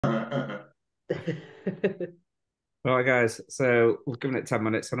All right, guys. So we've given it 10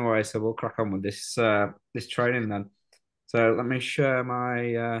 minutes anyway, so we'll crack on with this training then. So let me share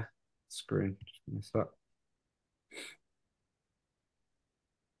my screen. Just give me a sec.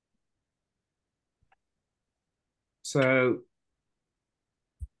 So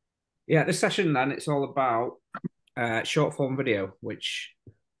yeah, this session then it's all about short form video, which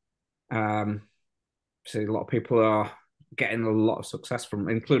see a lot of people are getting a lot of success from,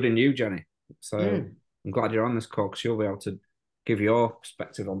 including you, Jenny. So Mm. I'm glad you're on this call because you'll be able to give your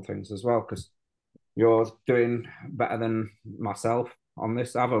perspective on things as well because you're doing better than myself on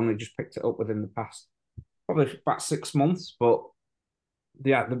this. I've only just picked it up within the past probably about 6 months, but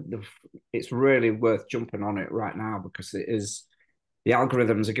yeah, it's really worth jumping on it right now because it is the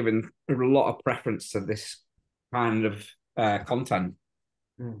algorithms are giving a lot of preference to this kind of content.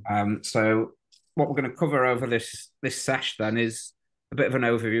 Mm. So what we're going to cover over this sesh then is a bit of an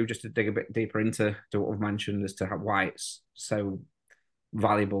overview, just to dig a bit deeper into what we've mentioned as to why it's so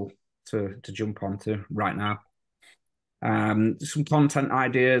valuable to jump onto right now. Some content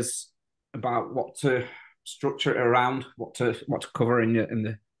ideas about what to structure it around, what to cover in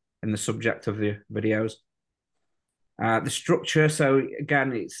the subject of the videos. The structure, so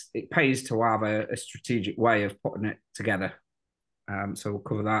again, it pays to have a strategic way of putting it together. So we'll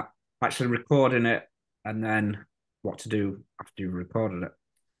cover that. Actually recording it and then what to do after you've recorded it.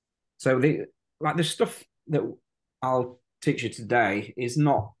 So the stuff that I'll teach you today is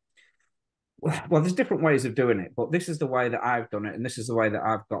not well, there's different ways of doing it, but this is the way that I've done it, and this is the way that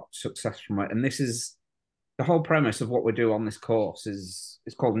I've got success from it. And this is the whole premise of what we do on this course is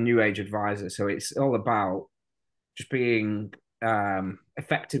it's called New Age Advisor. So it's all about just being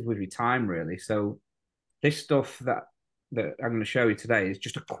effective with your time, really. So this stuff that I'm going to show you today is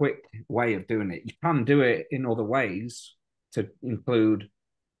just a quick way of doing it. You can do it in other ways to include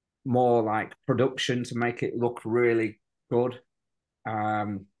more like production to make it look really good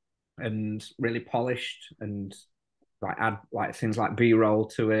and really polished and like add like things like B-roll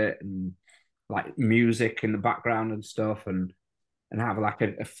to it and like music in the background and stuff and have like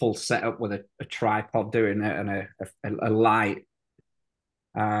a full setup with a tripod doing it and a light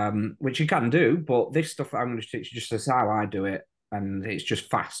which you can do, but this stuff I'm going to teach you just as how I do it, and it's just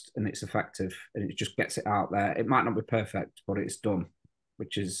fast and it's effective and it just gets it out there. It might not be perfect, but it's done,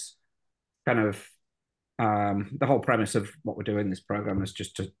 which is kind of the whole premise of what we're doing in this program is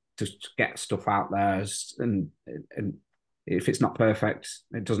just to get stuff out there, and if it's not perfect,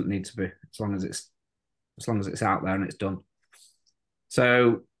 it doesn't need to be as long as it's out there and it's done.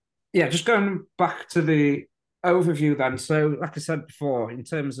 So yeah, just going back to the overview then. So like I said before, in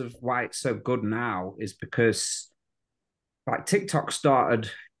terms of why it's so good now is because like TikTok started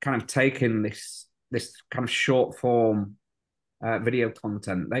kind of taking this kind of short form video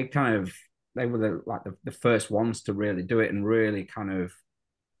content. They were the first ones to really do it and really kind of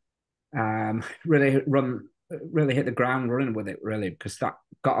really hit the ground running with it really because that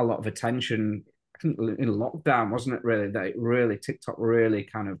got a lot of attention. I think in lockdown, wasn't it really that it really TikTok really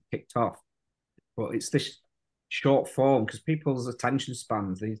kind of kicked off. But it's this short form because people's attention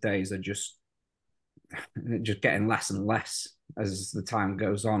spans these days are just getting less and less as the time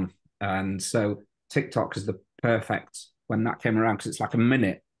goes on. And so TikTok is the perfect when that came around because it's like a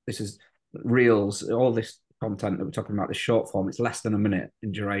minute. This is reels, all this content that we're talking about, the short form, it's less than a minute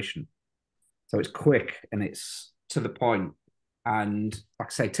in duration. So it's quick and it's to the point. And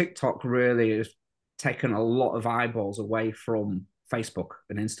like I say, TikTok really has taken a lot of eyeballs away from Facebook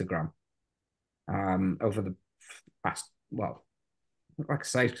and Instagram over the past, well, like I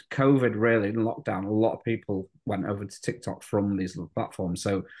say, COVID really in lockdown, a lot of people went over to TikTok from these little platforms.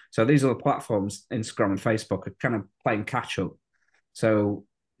 So these other platforms, Instagram and Facebook, are kind of playing catch up. So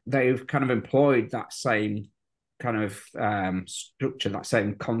they've kind of employed that same kind of structure, that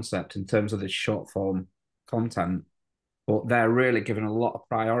same concept in terms of the short form content, but they're really giving a lot of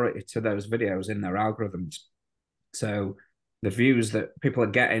priority to those videos in their algorithms. So the views that people are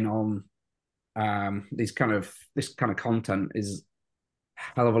getting on this kind of content is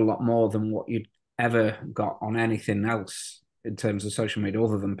hell of a lot more than what you'd ever got on anything else in terms of social media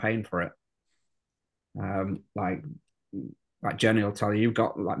other than paying for it. Um, like like Jenny will tell you, you've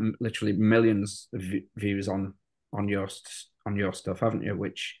got like literally millions of views on your stuff, haven't you?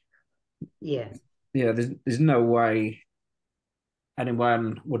 Which Yeah. yeah, there's no way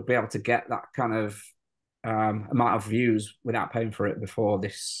anyone would be able to get that kind of amount of views without paying for it before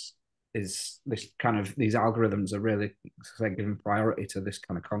this kind of these algorithms are really say, giving priority to this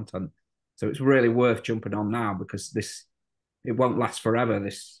kind of content. So it's really worth jumping on now because it won't last forever.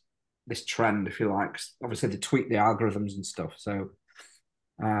 This trend, if you like, obviously they tweak the algorithms and stuff. So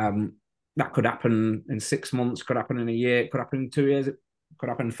that could happen in 6 months, could happen in a year, it could happen in 2 years, it could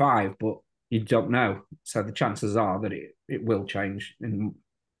happen in five, but you don't know. So the chances are that it will change in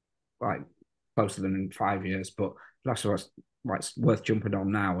like closer than in 5 years. But that's why it's worth jumping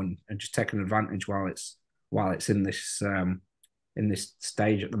on now and just taking advantage while it's in this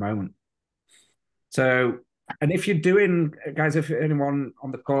stage at the moment. So, and if you're doing, guys, if anyone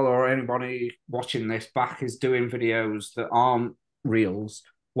on the call or anybody watching this back is doing videos that aren't reels,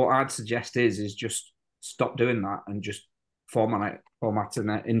 what I'd suggest is just stop doing that and just formatting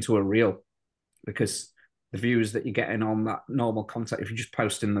it into a reel, because the views that you're getting on that normal content, if you're just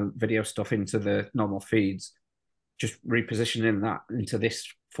posting the video stuff into the normal feeds, just repositioning that into this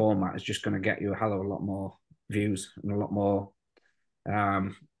format is just going to get you a hell of a lot more views and a lot more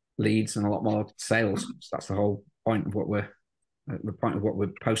leads and a lot more sales. So that's the whole point of what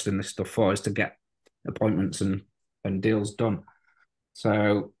we're posting this stuff for, is to get appointments and deals done.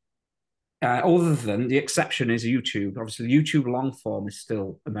 So other than the exception is YouTube. Obviously, YouTube long form is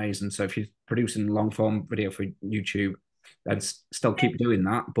still amazing. So if you're producing long form video for YouTube, then still keep doing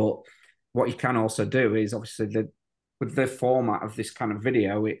that. But what you can also do is obviously with the format of this kind of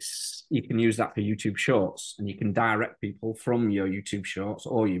video, you can use that for YouTube Shorts, and you can direct people from your YouTube Shorts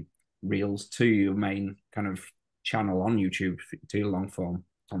or your Reels to your main kind of channel on YouTube to your long form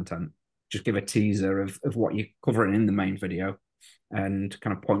content. Just give a teaser of what you're covering in the main video, and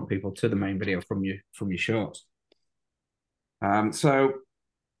kind of point people to the main video from your Shorts. So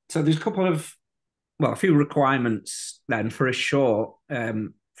there's a few requirements then for a short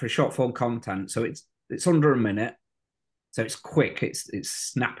form content. So it's under a minute. So it's quick, it's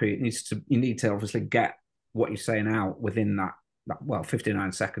snappy. You need to obviously get what you're saying out within that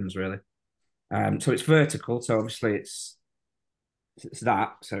 59 seconds really. So it's vertical. So obviously it's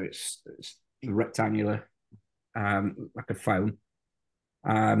that. So it's rectangular, like a phone.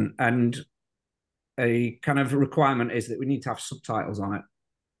 And a kind of requirement is that we need to have subtitles on it,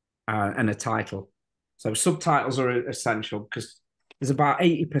 and a title. So subtitles are essential because there's about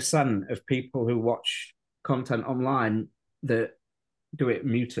 80% of people who watch content online that do it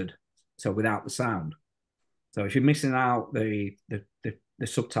muted, so without the sound. So if you're missing out the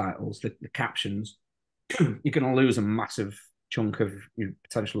subtitles, the captions, you're going to lose a massive chunk of your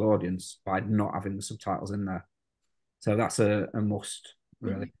potential audience by not having the subtitles in there. So that's a must,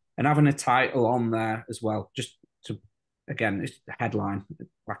 really. And having a title on there as well, just to, again, it's a headline,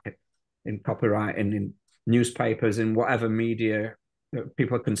 like in copywriting, in newspapers, in whatever media that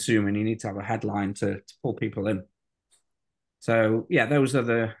people are consuming, you need to have a headline to pull people in. So yeah, those are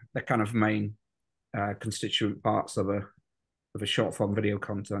the kind of main constituent parts of a short form video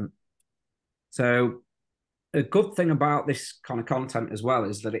content. So a good thing about this kind of content as well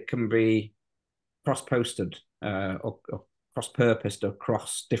is that it can be cross-posted or cross-purposed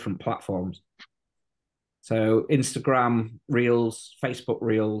across different platforms. So Instagram Reels, Facebook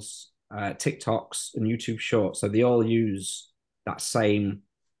Reels, TikToks, and YouTube Shorts. So they all use that same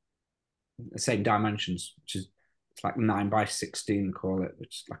dimensions, which is it's like 9:16, call it,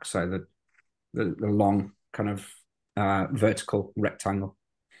 which, like I say, the long kind of vertical rectangle.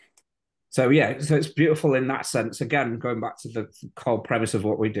 So yeah, so it's beautiful in that sense. Again, going back to the core premise of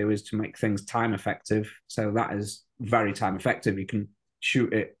what we do is to make things time effective. So that is very time effective. You can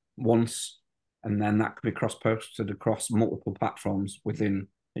shoot it once, and then that could be cross-posted across multiple platforms within,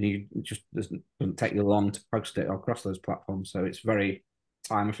 and it just doesn't take you long to post it across those platforms. So it's very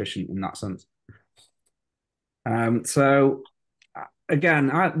time efficient in that sense. So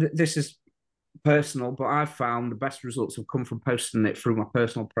again, this is personal, but I've found the best results have come from posting it through my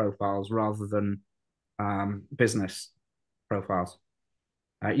personal profiles rather than business profiles.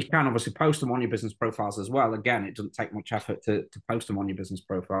 You can obviously post them on your business profiles as well. Again, it doesn't take much effort to post them on your business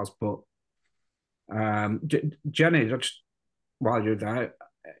profiles. But Jenny, just while you're there,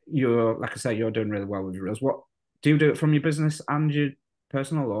 like I say, you're doing really well with your reels. What do you do it from your business and your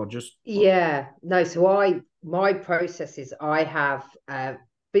personal, or just? Yeah, no. So my process is I have a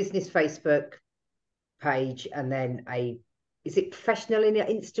business Facebook page, and then is it professional in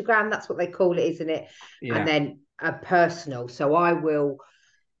Instagram? That's what they call it, isn't it? Yeah. And then a personal. So I will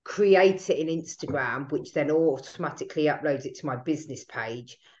create it in Instagram, which then automatically uploads it to my business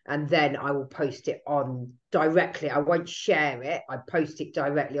page, and then I will post it on directly. I won't share it. I post it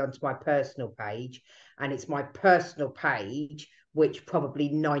directly onto my personal page, and it's my personal page which probably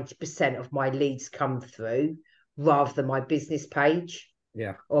 90% of my leads come through, rather than my business page.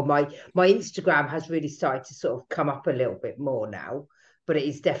 Yeah. Or my Instagram has really started to sort of come up a little bit more now, but it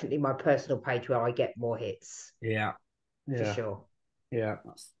is definitely my personal page where I get more hits. Yeah. For sure. Yeah,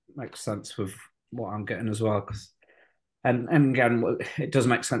 that makes sense with what I'm getting as well. Because And again, it does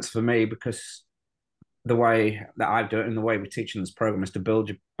make sense for me because the way that I do it and the way we teach in this program is to build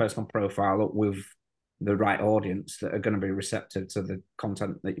your personal profile up with the right audience that are going to be receptive to the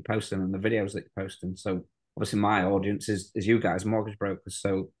content that you're posting and the videos that you're posting. So obviously my audience is you guys, mortgage brokers.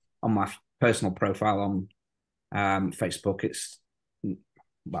 So on my personal profile on Facebook, it's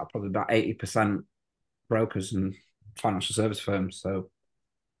probably about 80% brokers and financial service firms. So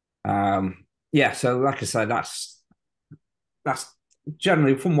yeah, so like I said, that's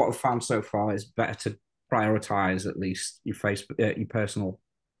generally from what I've found so far, it's better to prioritize at least your Facebook, your personal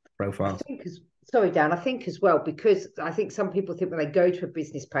I profile. think as sorry, Dan, I think as well, because I think some people think when they go to a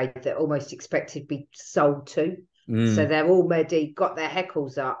business page, they're almost expected to be sold to. So Mm, they're already got their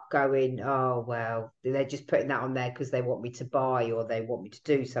heckles up going, oh, well, they're just putting that on there because they want me to buy or they want me to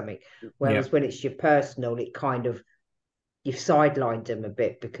do something. yeah, Whereas when it's your personal, it kind of, you've sidelined them a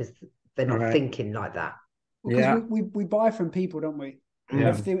bit because they're not right, thinking like that. Well, because yeah, we buy from people, don't we?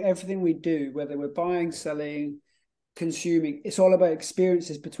 yeah, Mm. Everything we do, whether we're buying, selling, consuming, it's all about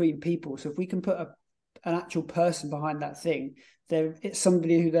experiences between people. So if we can put an actual person behind that thing, it's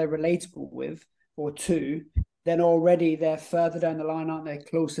somebody who they're relatable with or to, then already they're further down the line, aren't they?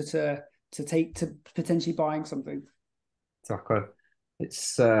 Closer to potentially buying something. exactly.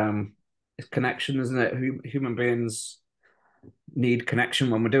 It's connection, isn't it? Human beings need connection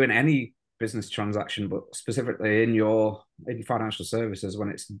when we're doing any business transaction, but specifically in financial services, when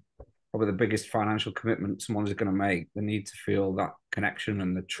it's probably the biggest financial commitment someone's going to make, they need to feel that connection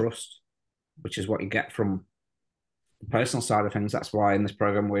and the trust, which is what you get from the personal side of things. That's why in this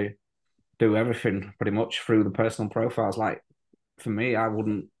program we do everything pretty much through the personal profiles. Like for me, I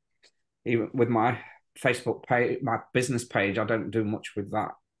wouldn't even with my Facebook page, my business page, I don't do much with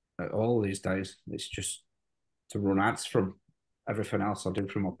that at all these days. It's just to run ads from everything else I do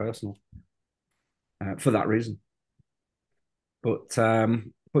from my personal for that reason.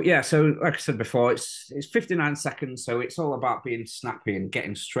 But yeah, so like I said before, it's 59 seconds, so it's all about being snappy and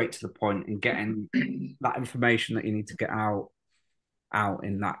getting straight to the point and getting that information that you need to get out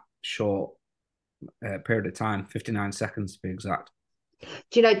in that short period of time, 59 seconds to be exact.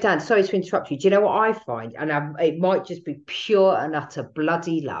 Do you know, Dan, sorry to interrupt you. Do you know what I find? And it might just be pure and utter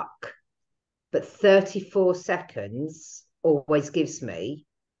bloody luck, but 34 seconds always gives me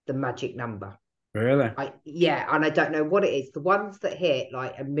the magic number. Really? Yeah, and I don't know what it is. The ones that hit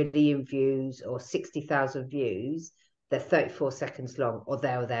like 1 million views or 60,000 views, they're 34 seconds long or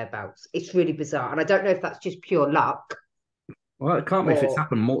there or thereabouts. It's really bizarre. And I don't know if that's just pure luck Well, it can't be if it's or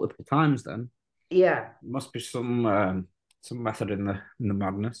happened multiple times. Then yeah. there must be some method in the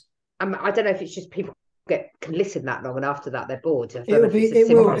madness. I don't know if it's just people can listen that long and after that they're bored. I don't It'll know if be it's as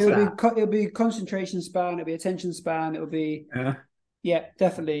simple as that. it'll be concentration span, it'll be attention span, it'll be Yeah,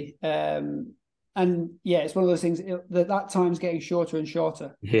 definitely. And yeah, it's one of those things that time's getting shorter and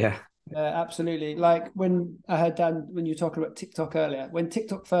shorter. yeah. Absolutely. Like when I heard Dan when you were talking about TikTok earlier, when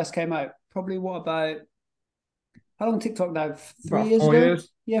TikTok first came out, probably what about how long TikTok now? 3 years About ago? 4 years.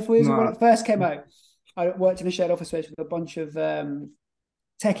 Yeah, 4 years ago. No. When it first came out, I worked in a shared office space with a bunch of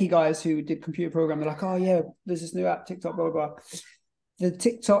techie guys who did computer programming. They're like, oh yeah, there's this new app, TikTok, blah, blah, blah. The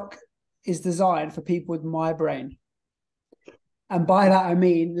TikTok is designed for people with my brain. And by that, I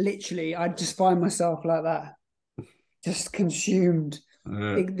mean, literally, I just find myself like that, just consumed.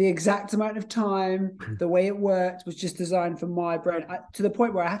 The exact amount of time, the way it worked was just designed for my brain to the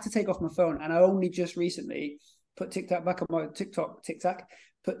point where I had to take off my phone. And I only just recently put TikTok back on my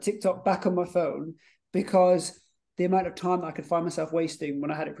put TikTok back on my phone because the amount of time that I could find myself wasting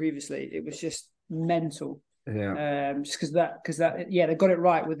when I had it previously, it was just mental. Yeah. Just because yeah, they got it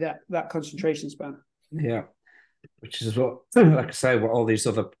right with that concentration span. Yeah. Which is what, like I say, what all these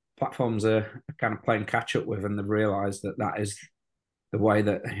other platforms are kind of playing catch up with, and they've realised that that is the way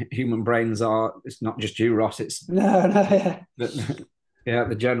that human brains are. It's not just you, Ross. It's yeah.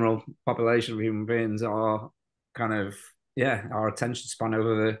 The general population of human beings are kind of our attention span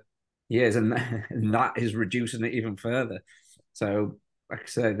over the years, and that is reducing it even further. So, like I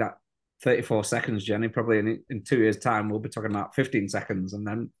say, that 34 seconds, Jenny, probably in 2 years' time, we'll be talking about 15 seconds, and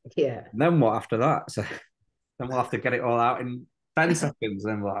then what after that? So. Then we'll have to get it all out in 10 seconds.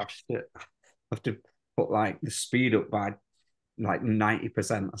 Then we'll have to put like the speed up by like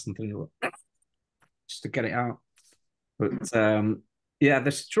 90% or something just to get it out. But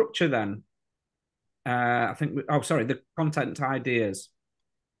the structure then. I think. The content ideas.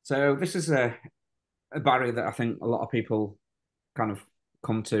 So this is a barrier that I think a lot of people kind of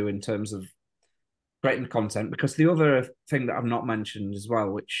come to in terms of creating content, because the other thing that I've not mentioned as well,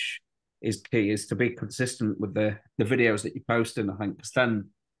 which is key, is to be consistent with the videos that you're posting. I think because then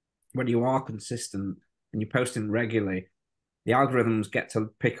when you are consistent and you're posting regularly, the algorithms get to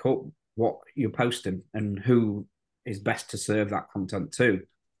pick up what you're posting and who is best to serve that content to.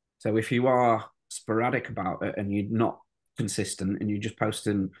 So if you are sporadic about it and you're not consistent and you're just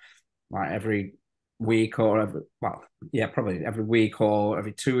posting like every week or probably every week or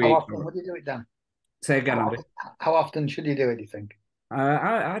every 2 weeks. How often would you do it, Dan? Say again, Andy. How often should you do it, do you think?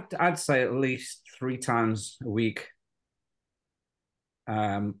 I'd say at least 3 times a week.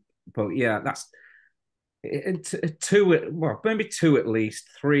 But yeah, that's two. Well, maybe 2 at least.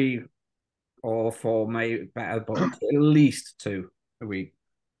 3 or 4 maybe better, but at least 2 a week.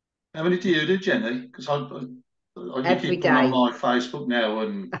 How many do you do, Jenny? Because I Every keep day them on my Facebook now,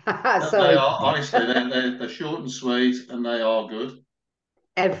 and they are honestly they're short and sweet, and they are good.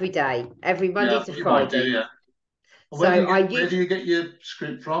 every day, every Monday to you might Friday. do, yeah. So Where do you get your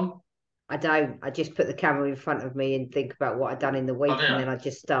script from? I don't. I just put the camera in front of me and think about what I've done in the week, and then I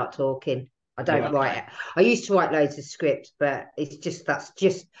just start talking. I don't write it. I used to write loads of scripts, but it's just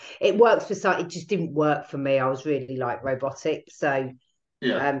it works for some. It just didn't work for me. I was really like robotic. So,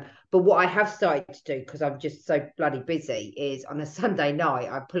 but what I have started to do, because I'm just so bloody busy, is on a Sunday night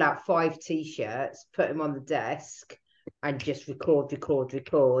I pull out 5 t-shirts, put them on the desk, and just record,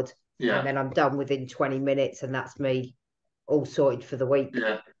 and then I'm done within 20 minutes, and that's me all sorted for the week.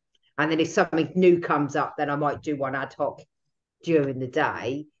 Yeah. And then if something new comes up, then I might do one ad hoc during the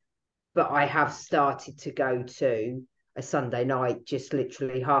day. But I have started to go to a Sunday night, just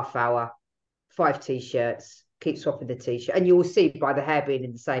literally half hour, 5 t-shirts, keep swapping the t-shirt. And you will see by the hair being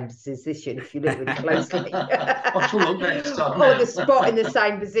in the same position if you look really closely. Look next time, or the spot in the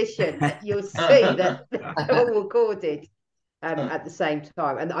same position. You'll see that they're all recorded at the same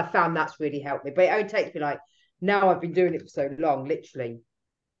time. And I found that's really helped me. But it only takes me now I've been doing it for so long, literally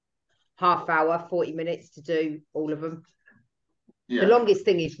half hour, 40 minutes to do all of them. The longest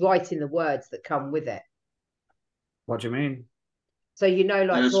thing is writing the words that come with it. What do you mean? So just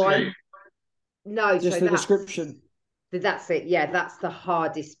the description. That's it. Yeah, that's the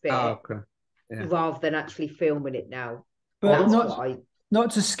hardest bit. Oh, okay. Yeah. Rather than actually filming it now. But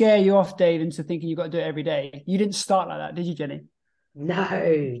not to scare you off, Dave, into thinking you've got to do it every day. You didn't start like that, did you, Jenny?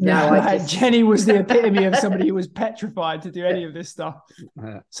 No. Jenny was the epitome of somebody who was petrified to do any of this stuff.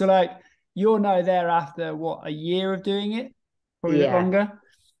 So you're now there after a year of doing it, probably a bit longer.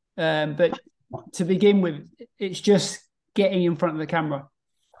 But to begin with, it's just getting in front of the camera.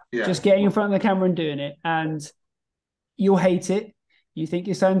 Yeah. Just getting in front of the camera and doing it. And you'll hate it. You think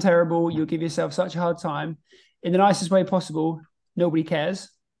you sound terrible. You'll give yourself such a hard time. In the nicest way possible, nobody cares.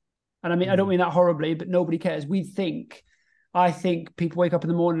 And I mean, I don't mean that horribly, but nobody cares. I think people wake up in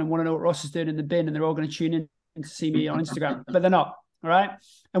the morning and want to know what Ross is doing in the bin, and they're all going to tune in to see me on Instagram, but they're not. All right.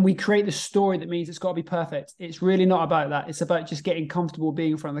 And we create the story that means it's got to be perfect. It's really not about that. It's about just getting comfortable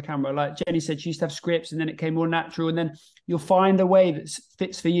being in front of the camera. Like Jenny said, she used to have scripts and then it came more natural. And then you'll find a way that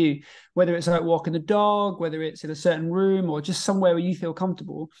fits for you, whether it's like walking the dog, whether it's in a certain room or just somewhere where you feel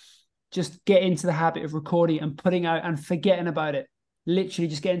comfortable. Just get into the habit of recording and putting out and forgetting about it. Literally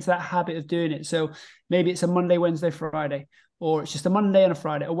just get into that habit of doing it. So maybe it's a Monday, Wednesday, Friday, or it's just a Monday and a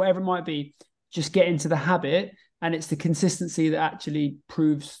Friday or whatever it might be. Just get into the habit. And it's the consistency that actually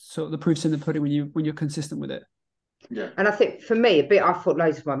proves sort of the proof's in the pudding when you're consistent with it. Yeah. And I think for me, I thought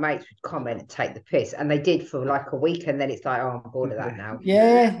loads of my mates would comment and take the piss, and they did for like a week, and then it's like, oh, I'm bored of that now.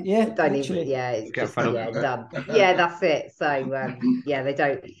 Yeah. It's just done. Yeah, that's it. So they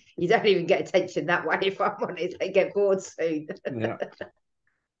don't. You don't even get attention that way. If I'm honest, they get bored soon. Yeah.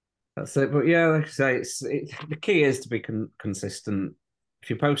 That's it. But yeah, like I say, the key is to be consistent. If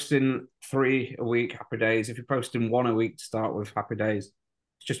you're posting 3 a week, happy days. If you're posting 1 a week to start with, happy days.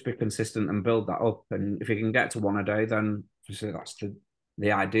 Just be consistent and build that up. And if you can get to 1 a day, then obviously that's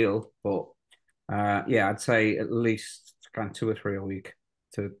the ideal. But I'd say at least kind of 2 or 3 a week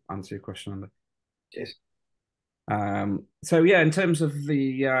to answer your question on that. Cheers. In terms of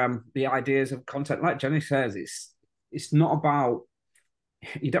the ideas of content, like Jenny says, it's not about,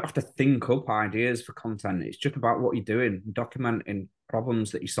 you don't have to think up ideas for content. It's just about what you're doing, documenting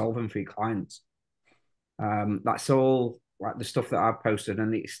problems that you're solving for your clients. That's all like the stuff that I've posted,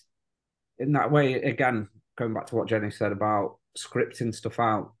 and it's in that way, again, going back to what Jenny said about scripting stuff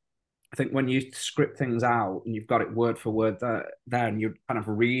out. I think when you script things out and you've got it word for word there and you're kind of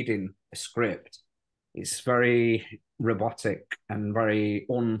reading a script, it's very robotic and very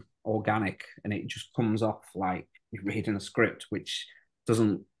unorganic, and it just comes off like you're reading a script, which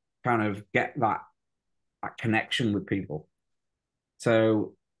doesn't kind of get that connection with people.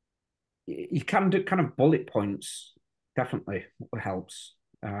 So you can do kind of bullet points, definitely helps.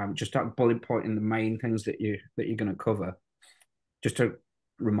 Just that bullet point in the main things that you're going to cover, just to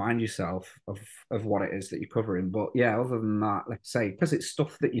remind yourself of what it is that you're covering. But yeah, other than that, like I say, because it's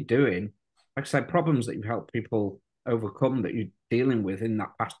stuff that you're doing, like I say, problems that you've helped people overcome that you're dealing with in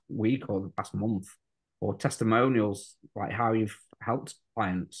that past week or the past month, or testimonials, like how you've helped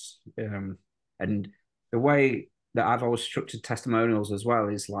clients. And the way that I've always structured testimonials as well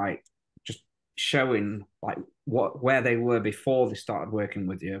is like just showing like where they were before they started working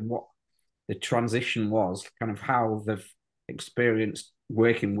with you and what the transition was, kind of how they've experienced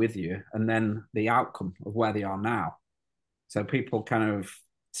working with you, and then the outcome of where they are now. So people kind of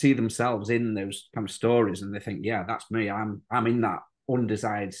see themselves in those kind of stories, and they think, yeah, that's me. I'm in that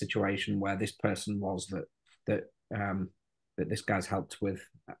undesired situation where this person was that this guy's helped with,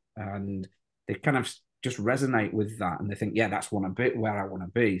 and they kind of just resonate with that, and they think, yeah, that's one a bit where I want to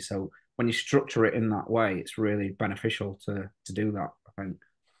be. So when you structure it in that way, it's really beneficial to do that, I think.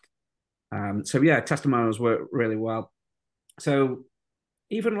 So yeah, testimonials work really well. So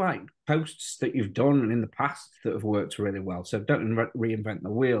even like posts that you've done in the past that have worked really well. So don't reinvent the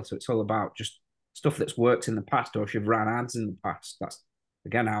wheel. So it's all about just stuff that's worked in the past, or if you've ran ads in the past. That's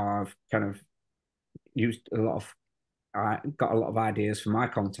again how I've kind of used I got a lot of ideas for my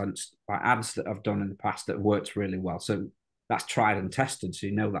content, like ads that I've done in the past that have worked really well. So that's tried and tested, so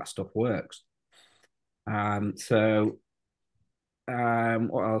you know that stuff works. What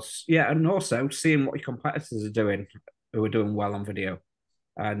else? Yeah, and also seeing what your competitors are doing, who are doing well on video,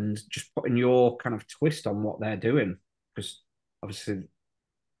 and just putting your kind of twist on what they're doing, because obviously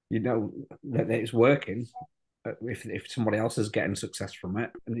you know that it's working if somebody else is getting success from it,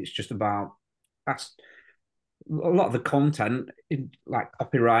 and it's just about that's a lot of the content in like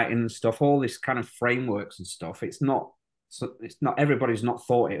copywriting and stuff, all this kind of frameworks and stuff. It's not everybody's not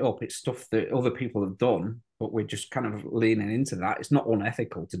thought it up. It's stuff that other people have done, but we're just kind of leaning into that. It's not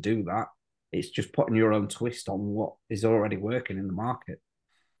unethical to do that. It's just putting your own twist on what is already working in the market.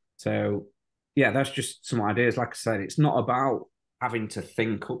 So yeah, that's just some ideas. Like I said, it's not about having to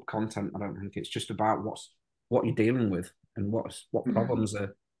think up content. I don't think it's just about what you're dealing with and what problems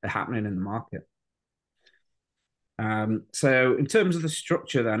are happening in the market. So in terms of the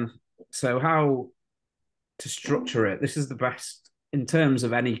structure then, so how to structure it, this is the best in terms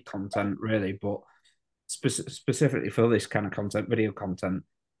of any content really, but specifically for this kind of content, video content,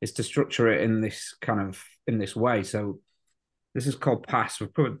 is to structure it in this way. So this is called PASS.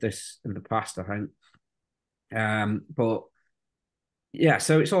 We've covered this in the past, I think. But yeah,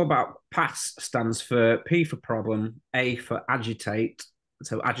 so it's all about PASS stands for P for problem, A for agitate,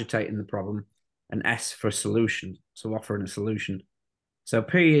 so agitating the problem, and S for solution, so offering a solution. So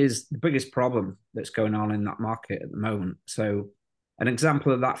P is the biggest problem that's going on in that market at the moment. So an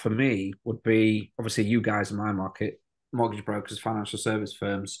example of that for me would be obviously you guys in my market, mortgage brokers, financial service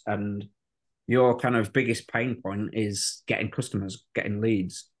firms, and your kind of biggest pain point is getting customers, getting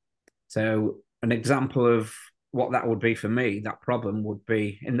leads. So an example of what that would be for me, that problem would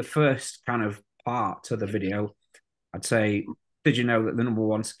be in the first kind of part to the video, I'd say, did you know that the number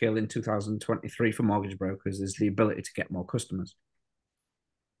one skill in 2023 for mortgage brokers is the ability to get more customers?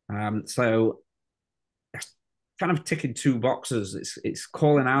 So kind of ticking two boxes. It's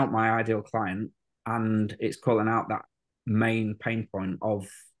calling out my ideal client, and it's calling out that main pain point of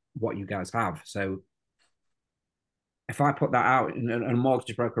what you guys have. So if I put that out and a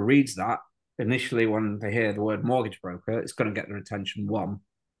mortgage broker reads that, initially when they hear the word mortgage broker, it's going to get their attention, one.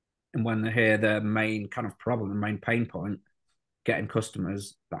 And when they hear the main kind of problem, the main pain point, getting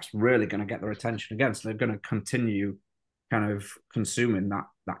customers, that's really going to get their attention again. So they're going to continue kind of consuming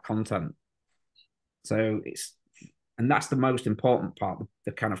that content. So that's the most important part,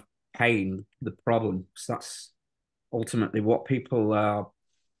 the kind of pain, the problem. So that's ultimately what people are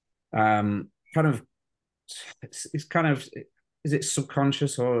kind of, it's kind of, is it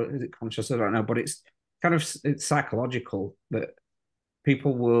subconscious or is it conscious? I don't know, but it's psychological that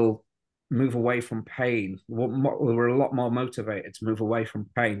people will move away from pain. We're a lot more motivated to move away from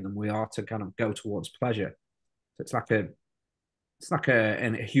pain than we are to kind of go towards pleasure. So it's like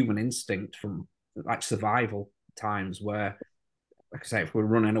a human instinct from like survival times where, like I say, if we're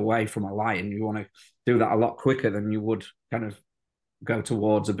running away from a lion, you want to do that a lot quicker than you would kind of go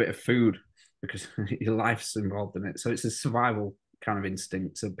towards a bit of food because your life's involved in it. So it's a survival kind of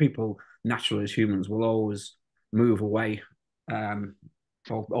instinct. So people naturally as humans will always move away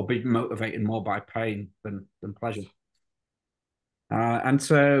or be motivated more by pain than pleasure. And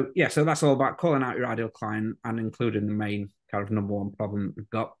so, yeah, so that's all about calling out your ideal client and including the main kind of number one problem we've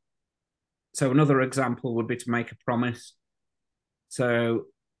got. So another example would be to make a promise. So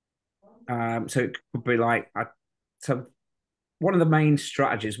it could be like, so one of the main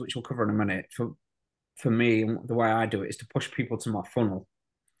strategies, which we'll cover in a minute, for me, and the way I do it is to push people to my funnel.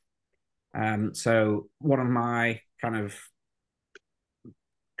 So one of my kind of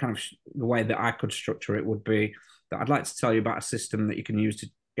the way that I could structure it would be that I'd like to tell you about a system that you can use to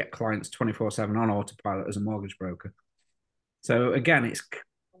get clients 24/7 on autopilot as a mortgage broker. So again,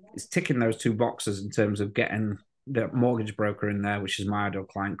 it's ticking those two boxes in terms of getting the mortgage broker in there, which is my ideal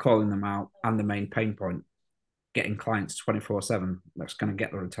client, calling them out, and the main pain point, getting clients 24/7. That's going to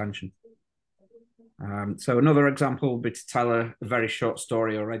get their attention. So another example would be to tell a very short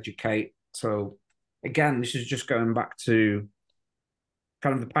story or educate. So again, this is just going back to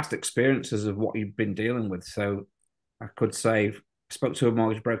kind of the past experiences of what you've been dealing with. So I could say, I spoke to a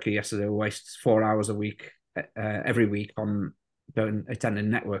mortgage broker yesterday who wastes 4 hours a week, every week on attending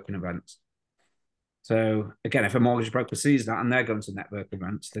networking events. So again, if a mortgage broker sees that and they're going to network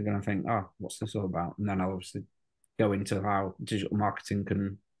events, they're going to think, oh, what's this all about? And then I'll obviously go into how digital marketing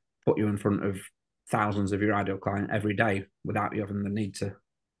can put you in front of thousands of your ideal client every day without you having the need to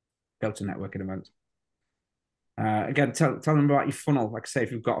go to networking events. Again, tell them about your funnel. Like I say,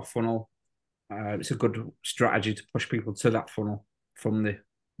 if you've got a funnel, it's a good strategy to push people to that funnel from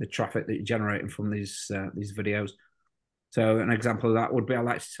the traffic that you're generating from these videos. So an example of that would be, I'd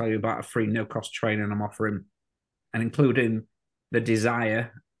like to tell you about a free no-cost training I'm offering, and including the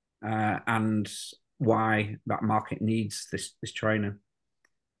desire and why that market needs this training.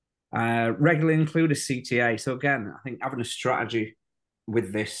 Regularly include a CTA. So again, I think having a strategy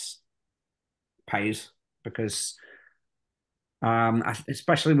with this pays, because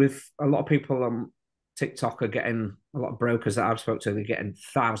especially with a lot of people on TikTok are getting, a lot of brokers that I've spoken to, they're getting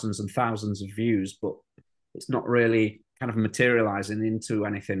thousands and thousands of views, but it's not really kind of materializing into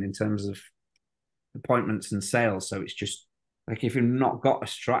anything in terms of appointments and sales. So it's just like, if you've not got a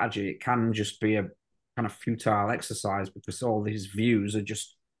strategy, it can just be a kind of futile exercise, because all these views are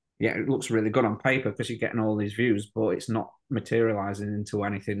just, yeah, it looks really good on paper because you're getting all these views, but it's not materializing into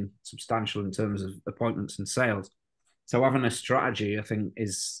anything substantial in terms of appointments and sales. So having a strategy, I think,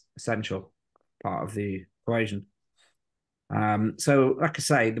 is essential part of the equation. So like I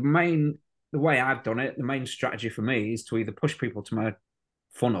say, the way I've done it, the main strategy for me is to either push people to my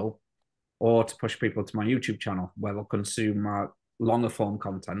funnel or to push people to my YouTube channel, where they'll consume my longer form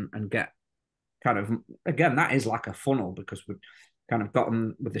content and get kind of, again, that is like a funnel, because we've kind of got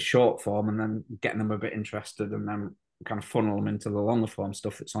them with the short form and then getting them a bit interested, and then kind of funnel them into the longer form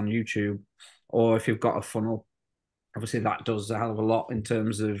stuff that's on YouTube. Or if you've got a funnel, obviously that does a hell of a lot in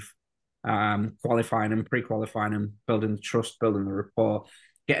terms of qualifying them, pre-qualifying them, building the trust, building the rapport,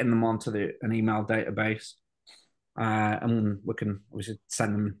 getting them onto an email database, and we can obviously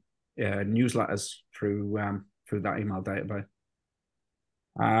send them newsletters through that email database.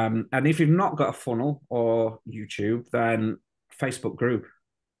 And if you've not got a funnel or YouTube, then Facebook group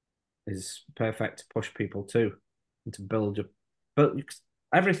is perfect to push people to, and to build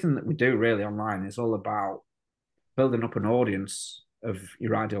everything that we do really online is all about building up an audience of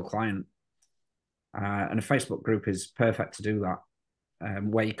your ideal client. And a Facebook group is perfect to do that,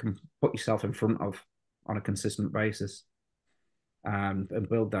 where you can put yourself in front of on a consistent basis, and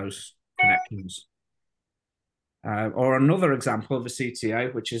build those connections. Or another example of a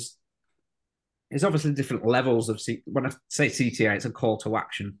CTA, which is obviously different levels of when I say CTA, it's a call to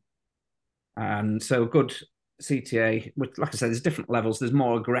action. And so good CTA, which, like I said, there's different levels. There's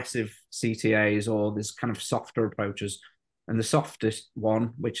more aggressive CTAs, or there's kind of softer approaches. And the softest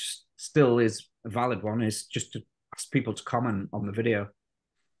one, which still is a valid one, is just to ask people to comment on the video,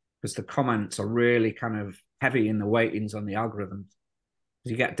 because the comments are really kind of heavy in the weightings on the algorithms.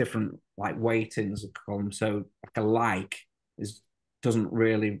 You get different like weightings of columns. So like it's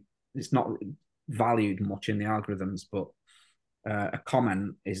not valued much in the algorithms, but a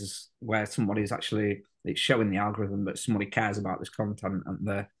comment is where somebody's actually, it's showing the algorithm that somebody cares about this content, and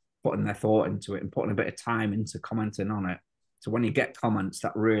they're putting their thought into it and putting a bit of time into commenting on it. So when you get comments,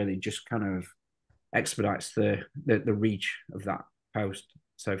 that really just kind of expedites the reach of that post.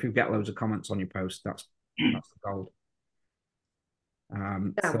 So if you get loads of comments on your post, that's the goal.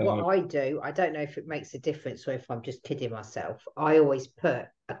 Now, what I do, I don't know if it makes a difference or if I'm just kidding myself. I always put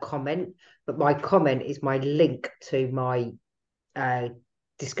a comment, but my comment is my link to my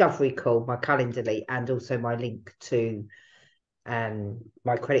discovery call, my Calendly, and also my link to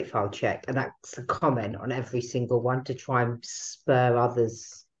my credit file check. And that's a comment on every single one to try and spur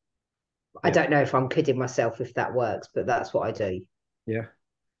others. Yeah. I don't know if I'm kidding myself if that works, but that's what I do. Yeah.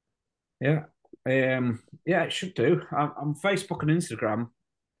 It should do. On Facebook and Instagram.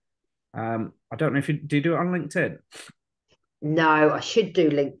 I don't know if do you do it on LinkedIn? No, I should do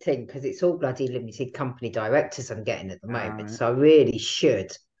LinkedIn, because it's all bloody limited company directors I'm getting at the moment. So I really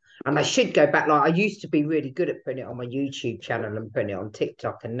should. And I should go back. Like I used to be really good at putting it on my YouTube channel and putting it on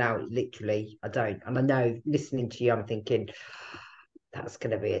TikTok, and now literally I don't. And I know, listening to you, I'm thinking that's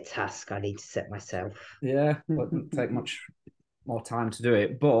going to be a task I need to set myself. Yeah, it wouldn't take much more time to do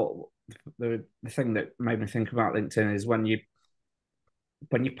it. But the thing that made me think about LinkedIn is when you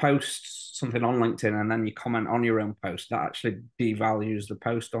post something on LinkedIn and then you comment on your own post, that actually devalues the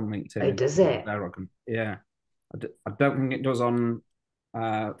post on LinkedIn. Oh, does it? Yeah. I don't think it does on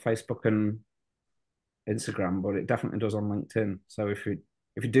Facebook and Instagram, but it definitely does on LinkedIn. So if you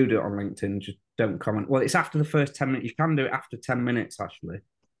do it on LinkedIn, just don't comment. Well, it's after the first 10 minutes. You can do it after 10 minutes, actually.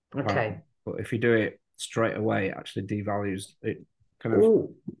 Okay. But if you do it straight away, it actually devalues it.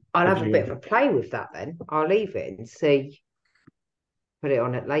 I'll have a bit of a play with that then. I'll leave it and see. Put it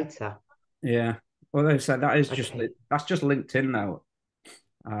on it later. Yeah. Well, they said that's just LinkedIn though.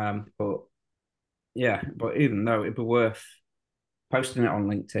 But yeah, but even though it'd be worth posting it on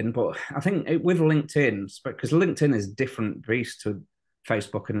LinkedIn, but I think with LinkedIn, because LinkedIn is different beast to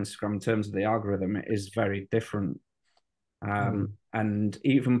Facebook and Instagram in terms of the algorithm, it is very different. And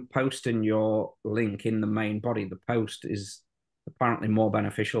even posting your link in the main body, the post is apparently more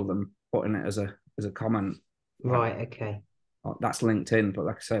beneficial than putting it as a comment. Right. Okay. That's LinkedIn, but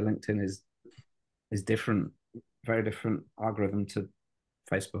like I say, LinkedIn is different, very different algorithm to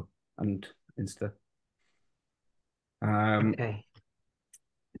Facebook and Insta. Okay.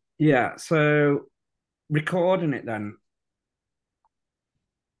 Yeah, so recording it then,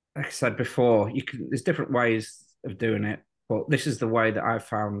 like I said before, there's different ways of doing it, but this is the way that I've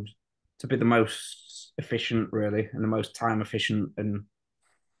found to be the most efficient, really, and the most time efficient and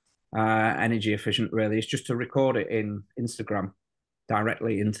energy efficient, really. It's just to record it in Instagram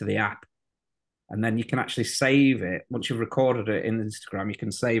directly into the app. And then you can actually save it. Once you've recorded it in Instagram, you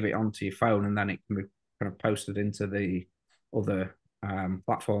can save it onto your phone, and then it can be kind of posted into the other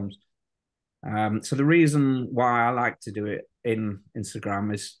platforms. So the reason why I like to do it in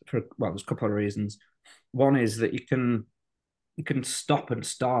Instagram is there's a couple of reasons. One is that you can stop and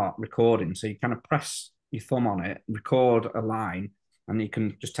start recording. So you kind of press your thumb on it, record a line, and you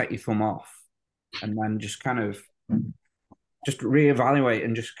can just take your thumb off, and then just kind of just reevaluate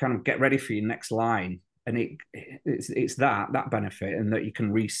and just kind of get ready for your next line. And it's that benefit, and that you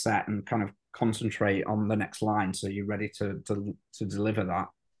can reset and kind of concentrate on the next line, so you're ready to deliver that.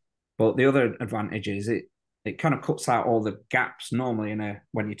 But the other advantage is it kind of cuts out all the gaps normally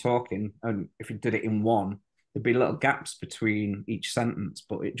when you're talking. And if you did it in one, there'd be little gaps between each sentence,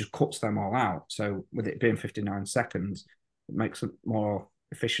 but it just cuts them all out. So with it being 59 seconds, it makes it more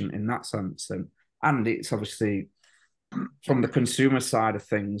efficient in that sense. And it's obviously, from the consumer side of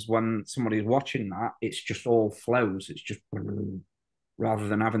things, when somebody's watching that, it's just all flows. It's just rather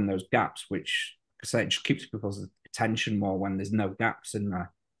than having those gaps, which, like I say, it just keeps people's attention more when there's no gaps in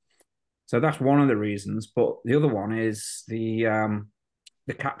there. So that's one of the reasons. But the other one is the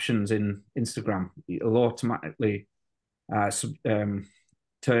captions in Instagram. It'll automatically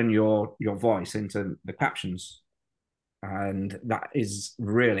turn your voice into the captions, and that is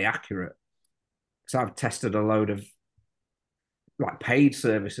really accurate. So I've tested a load of like paid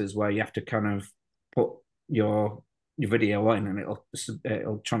services where you have to kind of put your video in, and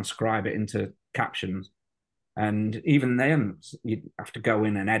it'll transcribe it into captions. And even then, you have to go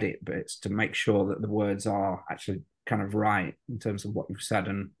in and edit bits to make sure that the words are actually kind of right in terms of what you've said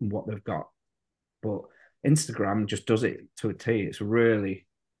and what they've got. But Instagram just does it to a T. It's really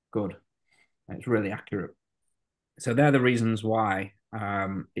good. It's really accurate. So they're the reasons why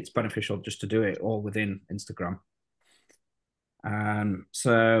it's beneficial just to do it all within Instagram.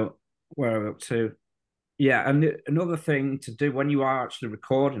 So where are we up to? Yeah, and another thing to do when you are actually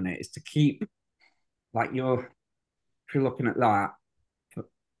recording it is to keep, like, if you're looking at that,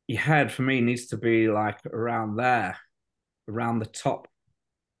 your head for me needs to be like around there, around the top,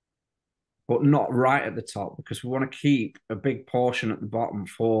 but not right at the top, because we want to keep a big portion at the bottom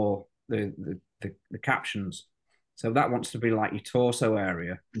for the captions. So that wants to be like your torso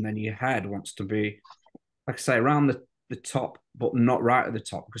area, and then your head wants to be, like I say, around the top, but not right at the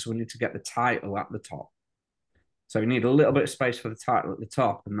top, because we need to get the title at the top. So you need a little bit of space for the title at the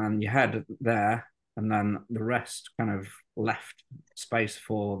top, and then your head there, and then the rest kind of left space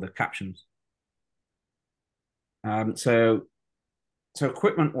for the captions. So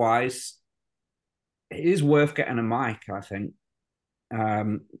equipment wise, it is worth getting a mic, I think.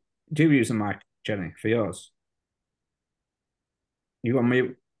 Do you use a mic, Jenny, for yours? You on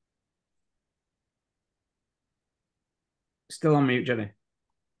mute? Still on mute, Jenny?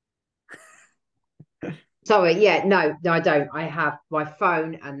 Sorry, yeah, no, I don't. I have my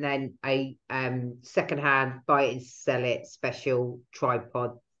phone and then a secondhand buy it and sell it special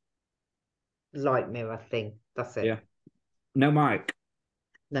tripod light mirror thing. That's it. Yeah. No mic.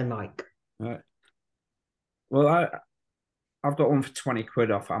 No mic. Right. Well, I've got one for 20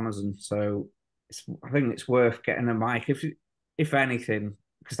 quid off Amazon, so I think it's worth getting a mic if anything,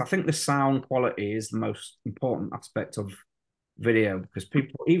 because I think the sound quality is the most important aspect of video, because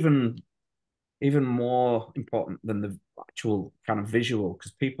people even more important than the actual kind of visual,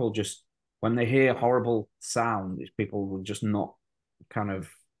 because people just when they hear horrible sound, people will just not kind of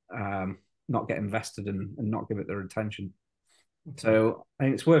not get invested and not give it their attention. So I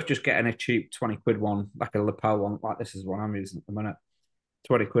think it's worth just getting a cheap 20 quid one, like a lapel one, like this is one I'm using at the minute.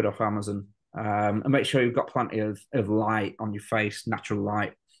 20 quid off Amazon. And make sure you've got plenty of light on your face, natural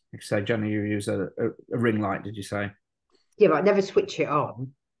light. Like you say, Jenny, you use a ring light, did you say? Yeah, but I never switch it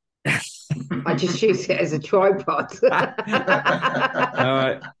on. I just use it as a tripod. All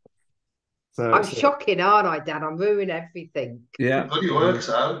right. So I'm shocking, aren't I, Dan? I'm ruining everything. Yeah. It bloody works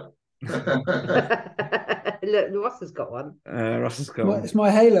out. Look, Ross has got one. Ross has got one. It's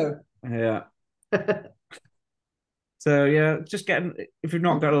my halo. Yeah. So yeah, just getting if you've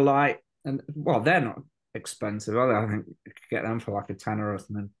not got a light, and well, they're not expensive, are they? I think you could get them for like a tenner or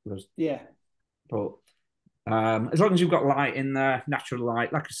something. Yeah. But as long as you've got light in there, natural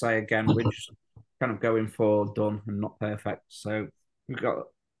light, like I say again, we're just kind of going for done and not perfect. So we've got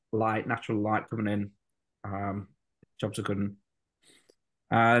light, natural light coming in. Jobs are good.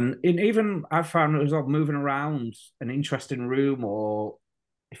 And even I've found as well moving around an interesting room, or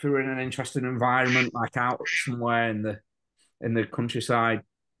if you're in an interesting environment, like out somewhere in the countryside,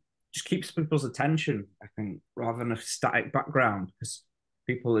 just keeps people's attention, I think, rather than a static background, because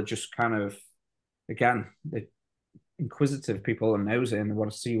people are just kind of, again, they're inquisitive people and nosy, and they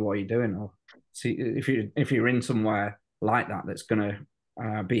want to see what you're doing, or see if you're in somewhere like that that's going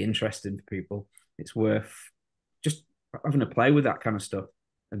to be interesting for people. It's worth just having a play with that kind of stuff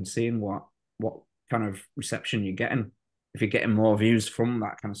and seeing what kind of reception you're getting. If you're getting more views from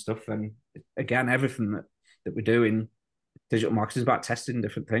that kind of stuff, then again, everything that we do in digital marketing is about testing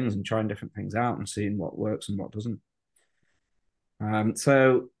different things and trying different things out and seeing what works and what doesn't.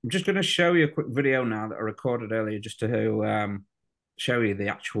 So I'm just going to show you a quick video now that I recorded earlier, just to show you the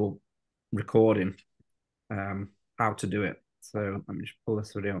actual recording, how to do it. So let me just pull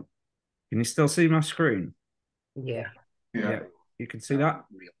this video up. Can you still see my screen? Yeah. Yeah. You can see that?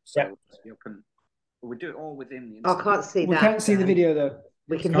 Yeah. You can, we do it all within the I can't see We that. can't see the video though.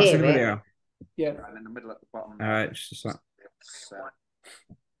 We can Can't see hear the it. video. Yeah. And in the middle at the bottom. All right, just a sec.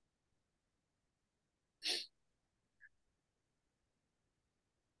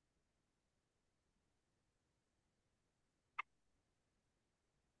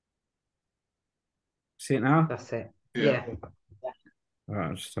 See it now? That's it. Yeah. Yeah. All right,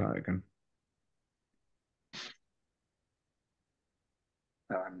 I'll just start again.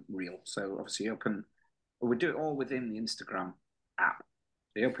 Reel. So obviously we do it all within the Instagram app.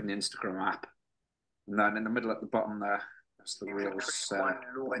 So you open the Instagram app, and then in the middle at the bottom there, that's the reels.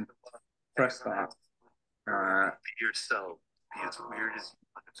 Press that. Yourself. It's weird as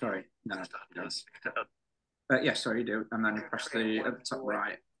Sorry, no. Yes, sorry, you do. And then you press the at the top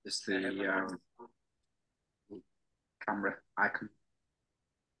right. There's the camera icon.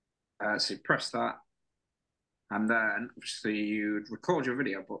 So you press that, and then obviously you'd record your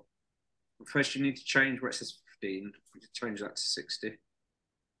video, but first you need to change where it says 15. You need to change that to 60.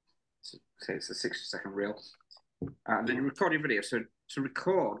 So say it's a 60-second reel. And then you record your video. So to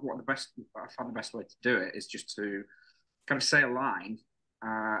record, I found the best way to do it is just to kind of say a line,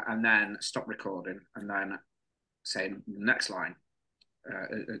 and then stop recording, and then say the next line.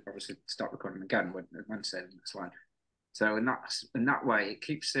 Obviously start recording again when saying the next line. So in that way,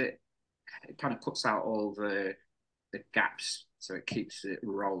 it kind of cuts out all the gaps, so it keeps it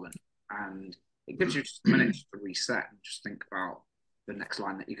rolling, and it gives you just a minute to reset and just think about the next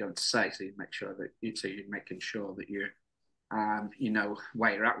line that you're going to say. So you make sure that you're making sure that you're, you know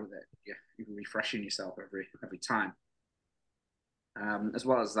where you're at with it. You're refreshing yourself every time. As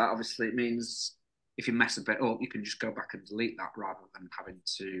well as that, obviously, it means if you mess a bit up, you can just go back and delete that rather than having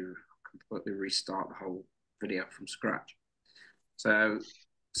to completely restart the whole video from scratch. So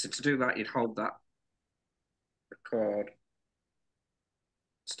to do that, you'd hold that, record,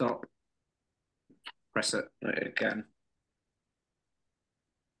 stop, press it again,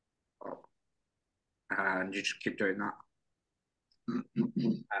 and you just keep doing that, and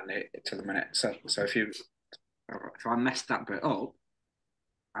to the minute. So if I messed that bit up,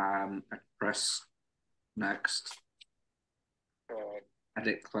 I press next,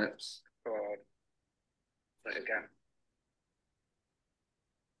 edit clips, again,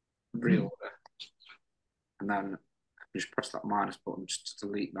 reorder, and then You just press that minus button just to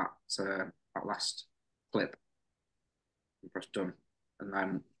delete that last clip. And press done, and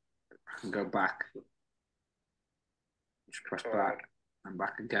then I can go back. Just press back and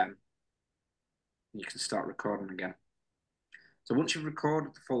back again. You can start recording again. So once you've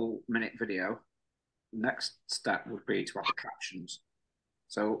recorded the full minute video, the next step would be to add the captions.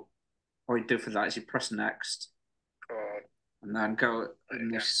 So all you do for that is you press next, and then go in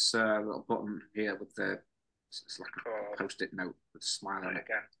this little button here with it's like a post-it note with a smile on it.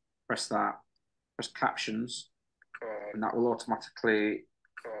 Press that, press captions, and that will automatically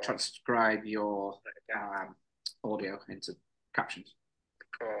transcribe your audio into captions.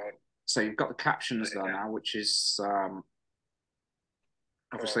 So you've got the captions there now, which is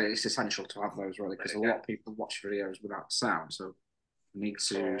obviously it's essential to have those really, because a lot of people watch videos without sound, so you need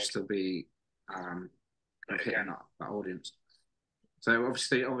to still be hitting that audience. So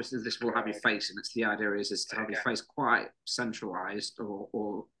obviously this will have your face, and it's the idea is to have your face quite centralized,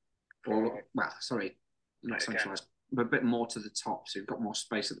 or well, sorry, not centralized, but a bit more to the top, so you've got more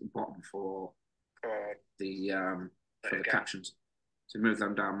space at the bottom for the captions. So move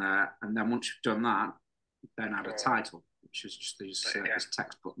them down there, and then once you've done that, then add a title, which is just this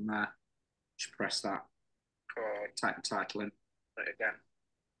text button there. Just press that, type the title in,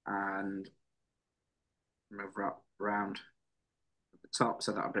 and move right around at the top,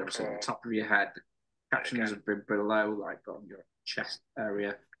 so that'll be obviously at the top of your head. The captions have been below, like on your chest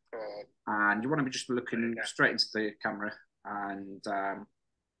area, and you want to be just looking straight into the camera. And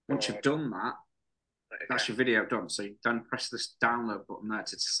once you've done that, that's your video done. So you then press this download button there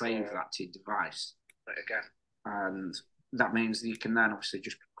to save that to your device. And that means that you can then obviously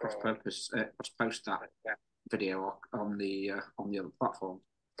just cross-post that video on the other platform.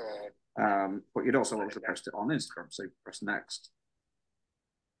 But you'd also obviously post it on Instagram. So you press next,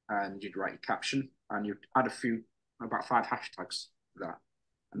 and you'd write your caption, and you'd add about 5 hashtags for that,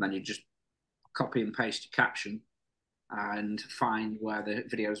 and then you just copy and paste your caption and find where the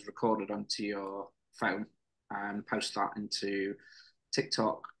video is recorded onto your phone and post that into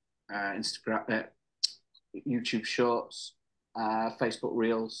TikTok, Instagram, YouTube Shorts, Facebook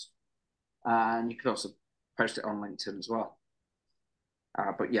Reels, and you could also post it on LinkedIn as well.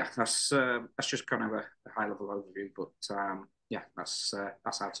 But yeah, that's just kind of a high level overview. But yeah, that's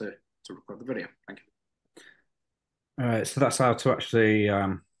how to record the video. Thank you. All right, so that's how to actually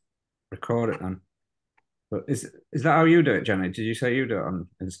record it then. But is that how you do it, Jenny? Did you say you do it on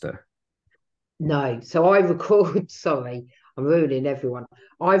Insta? No, so I record. Sorry, I'm ruining everyone.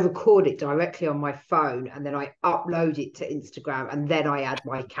 I record it directly on my phone, and then I upload it to Instagram, and then I add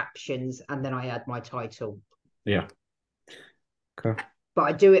my captions, and then I add my title. Yeah. Okay. But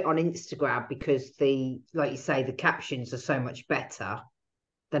I do it on Instagram because like you say, the captions are so much better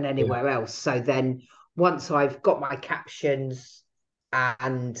than anywhere else. So then once I've got my captions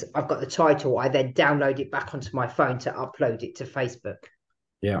and I've got the title, I then download it back onto my phone to upload it to Facebook.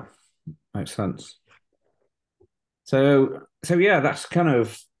 Yeah, makes sense. So yeah, that's kind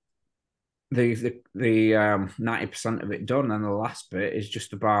of the 90% of it done, and the last bit is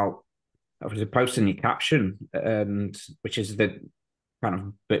just about obviously posting your caption, and which is the kind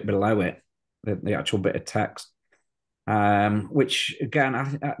of bit below it, the actual bit of text. Which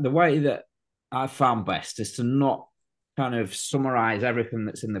again, the way that I found best is to not kind of summarize everything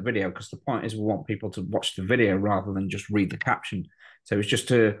that's in the video, because the point is we want people to watch the video rather than just read the caption. So it's just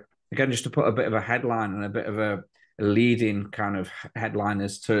to put a bit of a headline and a bit of a leading kind of headline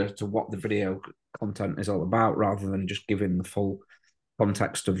as to what the video content is all about, rather than just giving the full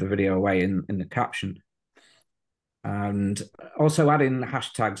context of the video away in the caption. And also adding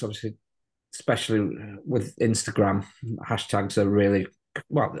hashtags, obviously, especially with Instagram, hashtags are really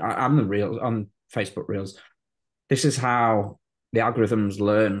well. I'm the Reels on Facebook Reels. This is how the algorithms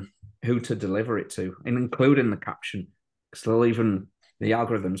learn who to deliver it to, and including the caption, because the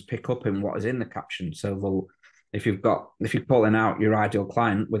algorithms pick up in what is in the caption. So if you're calling out your ideal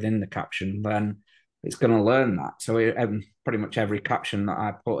client within the caption, then it's going to learn that. So pretty much every caption that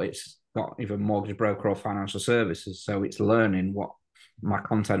I put, it's got either mortgage broker or financial services. So it's learning what my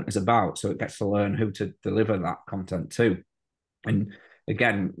content is about. So it gets to learn who to deliver that content to. And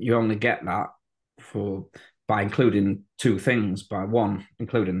again, you only get that by including 2 things: by 1,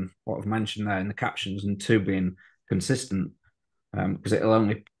 including what I've mentioned there in the captions, and 2, being consistent, because it'll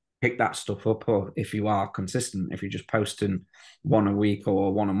only pick that stuff up, or if you are consistent. If you're just posting 1 a week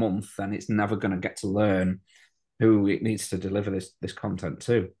or 1 a month, then it's never going to get to learn who it needs to deliver this content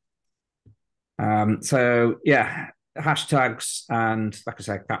to. So yeah, hashtags and, like I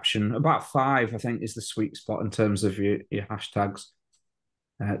said, caption, about 5 I think is the sweet spot in terms of your hashtags.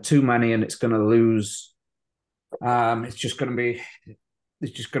 Too many and it's going to lose It's just going to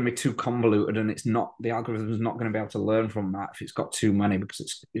be too convoluted, and the algorithm is not going to be able to learn from that if it's got too many,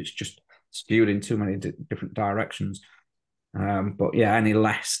 because it's just skewed in too many different directions. But yeah, any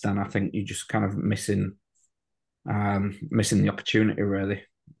less, then I think you're just kind of missing the opportunity, really.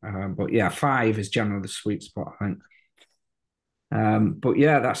 But yeah, 5 is generally the sweet spot, I think. But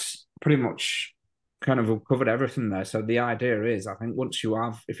yeah, that's pretty much kind of covered everything there. So the idea is, I think if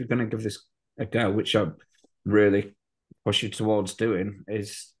you're going to give this a go, which I really push you towards doing,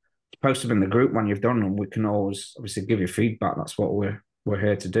 is post them in the group when you've done them. We can always obviously give you feedback. That's what we're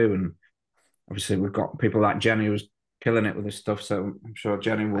here to do. And obviously we've got people like Jenny who's killing it with this stuff. So I'm sure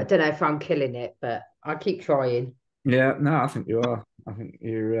Jenny will. I don't know if I'm killing it, but I keep trying. Yeah, no, I think you are. I think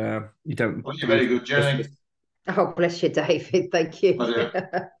you don't. Well, you're very good, Jenny. Oh, bless you, David. Thank you.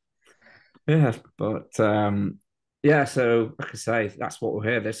 Yeah, but yeah, so like I say, that's what we're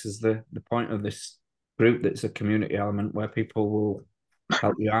here. This is the point of this group. That's a community element where people will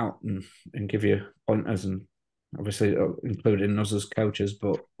help you out and give you pointers, and obviously including us as coaches,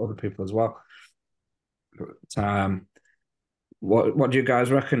 but other people as well. But what do you guys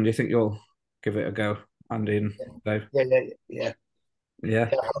reckon? Do you think you'll give it a go, Andy and Dave? Yeah.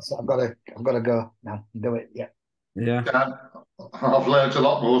 Yeah. I've got to go now. Do it. Yeah. Yeah. I've learned a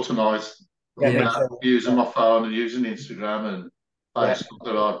lot more tonight. Yeah. Using my phone and using Instagram and Facebook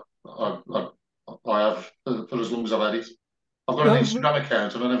that I have for as long as I've had it. I've got an Instagram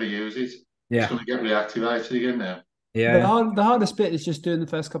account and I never use it. Yeah. It's going to get reactivated again now. Yeah. The hardest bit is just doing the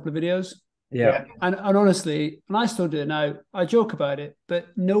first couple of videos. Yeah. And honestly, and I still do it now, I joke about it, but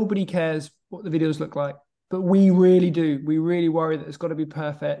nobody cares what the videos look like. But we really do. We really worry that it's got to be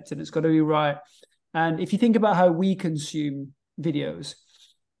perfect and it's got to be right. And if you think about how we consume videos,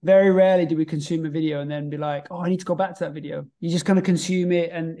 very rarely do we consume a video and then be like, oh, I need to go back to that video. You just kind of consume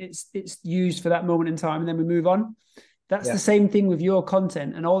it and it's used for that moment in time and then we move on. That's the same thing with your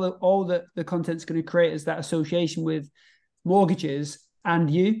content, and all the content's going to create is that association with mortgages and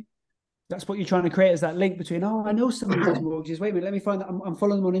you. That's what you're trying to create, is that link between, oh, I know somebody does mortgages. Wait a minute, let me find that. I'm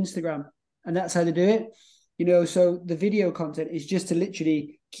following them on Instagram. And that's how they do it. You know, so the video content is just to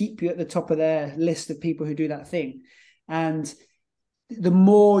literally keep you at the top of their list of people who do that thing. And the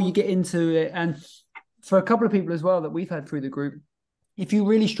more you get into it, and for a couple of people as well that we've had through the group, if you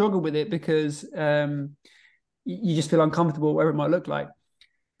really struggle with it because you just feel uncomfortable, whatever it might look like,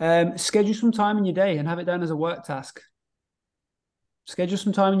 schedule some time in your day and have it down as a work task. Schedule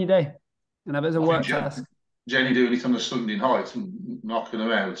some time in your day and have it as a work task. Jenny doing it on a Sunday night and knocking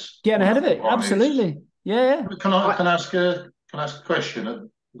them out. Getting ahead of it, absolutely. Yeah. Can I ask a question at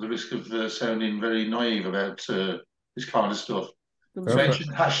the risk of sounding very naive about this kind of stuff? You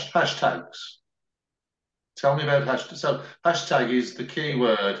mentioned hashtags. Tell me about hashtags. So hashtag is the key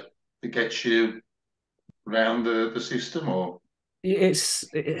word that gets you around the system, or it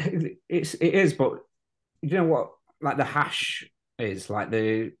is, but you know what? Like the hash is like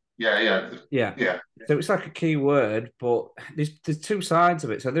the yeah. So it's like a key word, but there's two sides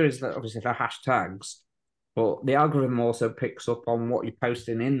of it. So there is obviously the hashtags, but the algorithm also picks up on what you're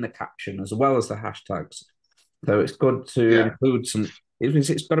posting in the caption as well as the hashtags. So it's good to include some.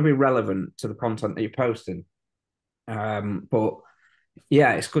 It's got to be relevant to the content that you're posting. But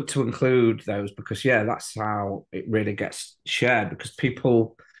yeah, it's good to include those because that's how it really gets shared, because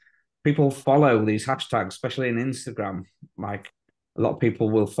people follow these hashtags, especially in Instagram. Like a lot of people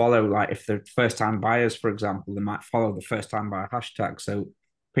will follow, like if they're first time buyers, for example, they might follow the first time buyer hashtag. So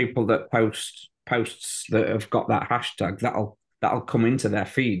people that posts that have got that hashtag, that'll come into their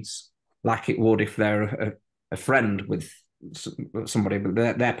feeds like it would if they're a friend with somebody,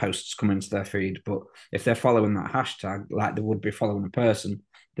 but their posts come into their feed. But if they're following that hashtag like they would be following a person,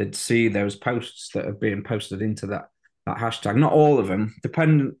 they'd see those posts that are being posted into that hashtag. Not all of them,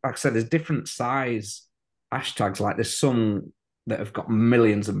 depending. Like I said, there's different size hashtags. Like there's some that have got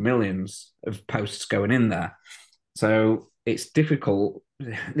millions and millions of posts going in there, so it's difficult.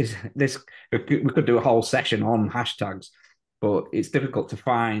 This we could do a whole session on hashtags, but it's difficult to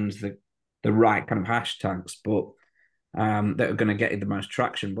find the right kind of hashtags, but that are going to get you the most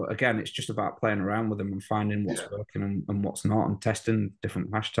traction. But again, it's just about playing around with them and finding what's working and what's not, and testing different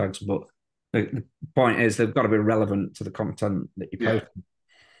hashtags. But the point is, they've got to be relevant to the content that you post.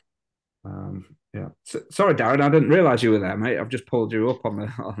 Sorry, Darren, I didn't realise you were there, mate. I've just pulled you up on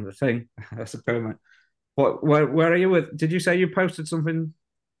the thing. That's a comment. Where are you with? Did you say you posted something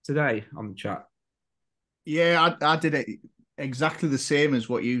today on the chat? Yeah, I did it exactly the same as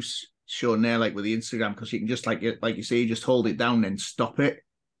what you shown there, like with the Instagram, because you can just like you say, you just hold it down and stop it,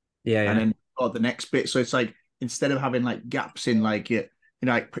 and then the next bit. So it's like, instead of having like gaps in, like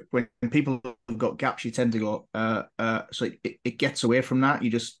like when people got gaps, you tend to go, so it gets away from that. You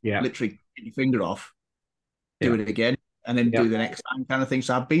just literally get your finger off, do it again, and then do the next time kind of thing.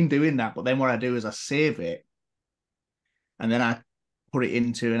 So I've been doing that, but then what I do is I save it, and then I put it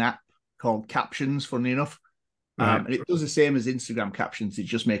into an app called Captions, funny enough. And it does the same as Instagram captions. It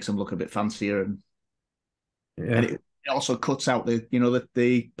just makes them look a bit fancier, and it also cuts out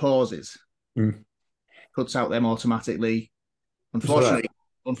the pauses. Cuts out them automatically.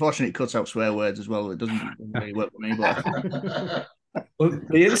 Unfortunately, it cuts out swear words as well. It doesn't really work for me, but well,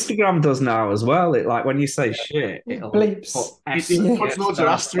 the Instagram does now as well. It like when you say shit, it'll bleeps. It puts loads of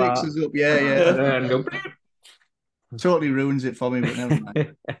asterisks up. Yeah. Totally ruins it for me, but never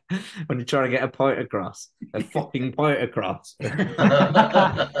mind. When you're trying to get a point across, a fucking point across.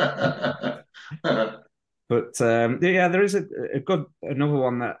 But there is a good another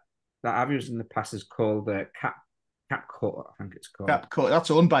one that I've used in the past is called CapCut. I think it's called CapCut.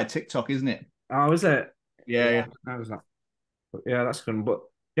 That's owned by TikTok, isn't it? Oh, is it? Yeah. That was that. But yeah, that's good. But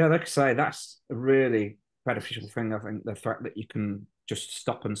yeah, like I say, that's a really beneficial thing. I think the fact that you can just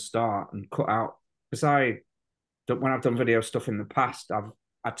stop and start and cut out. Because when I've done video stuff in the past, I've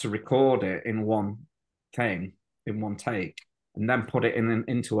had to record it in one one take, and then put it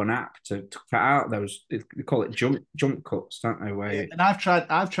into an app to cut out those. They call it jump cuts, don't they? And I've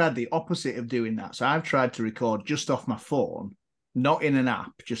tried the opposite of doing that. So I've tried to record just off my phone, not in an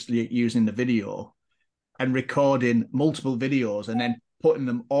app, just using the video, and recording multiple videos and then putting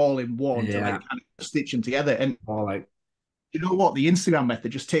them all in one to like kind of stitch them together. And you know what? The Instagram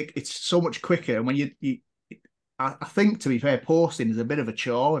method it's so much quicker. And when I think, to be fair, posting is a bit of a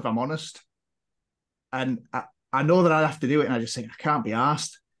chore, if I'm honest. And I know that I have to do it, and I just think I can't be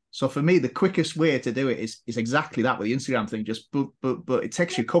asked. So for me, the quickest way to do it is exactly that with the Instagram thing. Just but it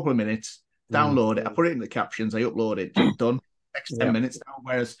takes you a couple of minutes. Download it. I put it in the captions. I upload it. Just done. Next 10 minutes now.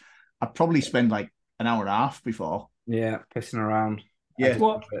 Whereas I'd probably spend like an hour and a half before. Yeah, pissing around. Yeah.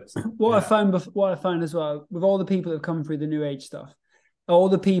 What I found as well with all the people that have come through the new age stuff, all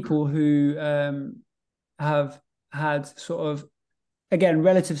the people who have had sort of, again,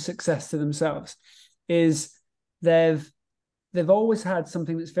 relative success to themselves, is they've always had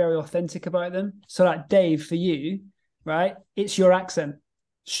something that's very authentic about them. So like Dave, for you, right, it's your accent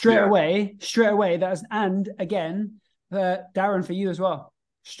straight away and again, Darren, for you as well,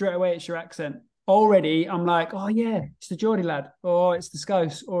 straight away it's your accent. Already I'm like, oh yeah, it's the Geordie lad, or it's the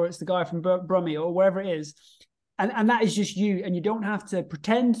Scouse, or it's the guy from Brummie, or wherever it is. And that is just you, and you don't have to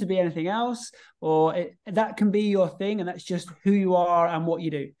pretend to be anything else, or that can be your thing, and that's just who you are and what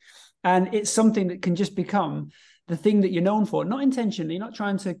you do. And it's something that can just become the thing that you're known for, not intentionally, not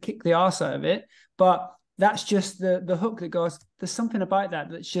trying to kick the arse out of it, but that's just the hook that goes, there's something about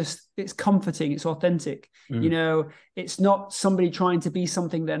it's comforting, it's authentic. You know, it's not somebody trying to be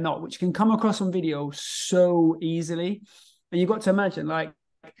something they're not, which can come across on video so easily. And you've got to imagine, like,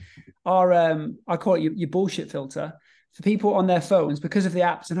 I call it your bullshit filter for people on their phones, because of the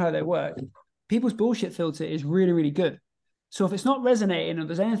apps and how they work. People's bullshit filter is really, really good. So if it's not resonating, or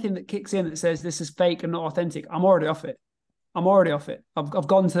there's anything that kicks in that says this is fake and not authentic, I'm already off it. I've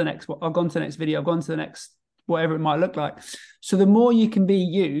gone to the next one. I've gone to the next video. I've gone to the next whatever it might look like. So the more you can be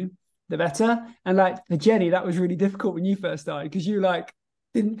you, the better. And like for Jenny, that was really difficult when you first started, because you like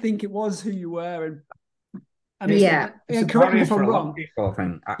didn't think it was who you were. And I mean, correct me if I'm wrong.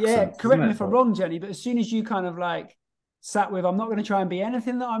 Correct me if I'm wrong, Jenny. But as soon as you kind of like sat with, I'm not going to try and be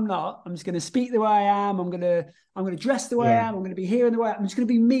anything that I'm not. I'm just going to speak the way I am. I'm going to dress the way I am. I'm going to be here in the way I'm just going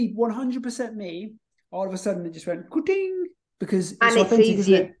to be me, 100% me. All of a sudden, it just went ding, because it's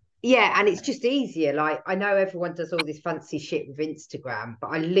easier. Yeah, and it's just easier. Like, I know everyone does all this fancy shit with Instagram, but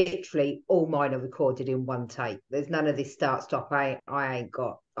I literally, all mine are recorded in one take. There's none of this start stop. I ain't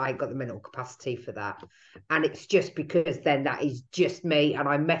got the mental capacity for that. And it's just because then that is just me, and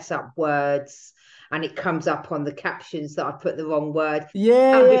I mess up words, and it comes up on the captions that I put the wrong word.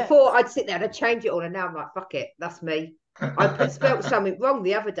 Yeah. And before I'd sit there and I'd change it all, and now I'm like, fuck it, that's me. I spelled something wrong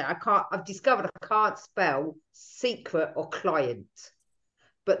the other day. I've discovered I can't spell secret or client.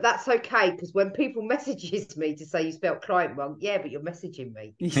 But that's okay, because when people messages me to say you spelled client wrong, but you're messaging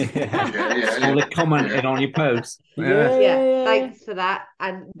me. They're commenting on your post. Thanks for that.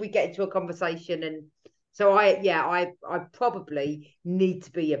 And we get into a conversation, and so I probably need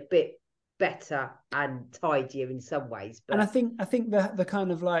to be a bit better and tidier in some ways. But and I think the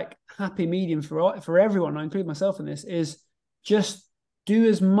kind of like happy medium for everyone, I include myself in this, is just do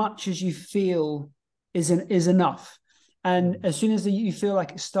as much as you feel is enough. And as soon as you feel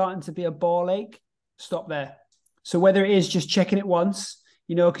like it's starting to be a ball ache, stop there. So whether it is just checking it once,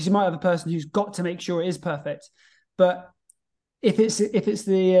 because you might have a person who's got to make sure it is perfect. But if it's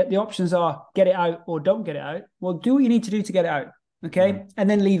the options are get it out or don't get it out, well, do what you need to do to get it out, okay, and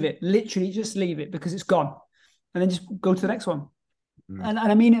then leave it. Literally, just leave it because it's gone, and then just go to the next one. And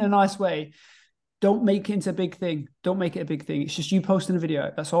I mean it in a nice way. Don't make it into a big thing. Don't make it a big thing. It's just you posting a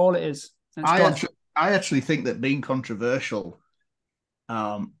video. That's all it is. I actually think that being controversial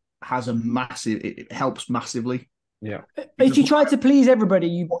has a massive. It helps massively. Yeah. If you try to please everybody,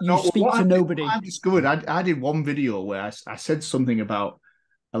 you speak to nobody. I've discovered. I did one video where I said something about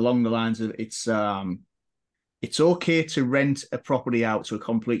along the lines of it's okay to rent a property out to a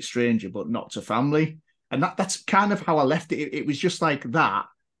complete stranger, but not to family. And that's kind of how I left it. It was just like that.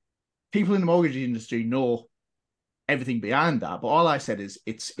 People in the mortgage industry know everything behind that. But all I said is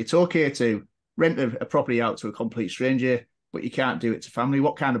it's okay to rent a property out to a complete stranger, but you can't do it to family.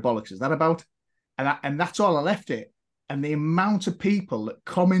 What kind of bollocks is that about? And that's all I left it. And the amount of people that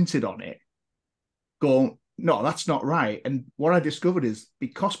commented on it go, no, that's not right. And what I discovered is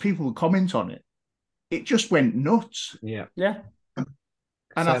because people would comment on it, it just went nuts. Yeah. Yeah.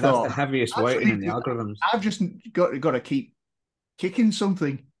 And so I thought that's the heaviest weighting in the algorithms. I've just got to keep kicking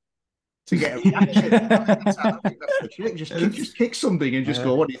something to get a reaction. That's the trick. Just kick something and just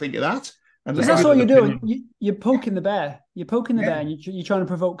go, what do you think of that? And that's all you're doing. You're poking the bear. You're poking the bear, and you're trying to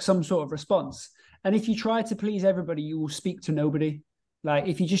provoke some sort of response. And if you try to please everybody, you will speak to nobody. Like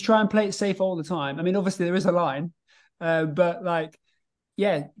if you just try and play it safe all the time. I mean, obviously there is a line, but like,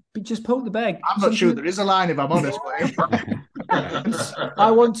 yeah, just poke the bear. I'm not sure there is a line, if I'm honest.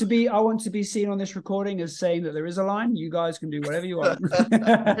 I want to be seen on this recording as saying that there is a line. You guys can do whatever you want.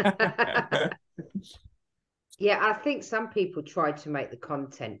 Yeah, I think some people try to make the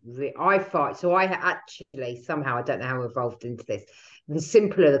content. I find so. I actually somehow I don't know how I evolved into this. The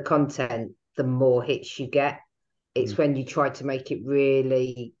simpler the content, the more hits you get. It's when you try to make it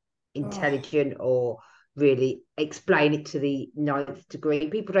really intelligent or really explain it to the 9th degree.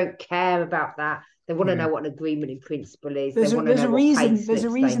 People don't care about that. They want to know what an agreement in principle is. There's a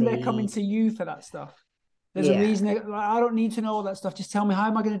reason they're coming to you for that stuff. There's a reason. I don't need to know all that stuff. Just tell me how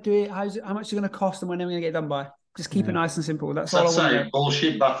am I going to do it? How much is it going to cost, and when am I going to get it done by? Just keep it nice and simple. That's all I want to know.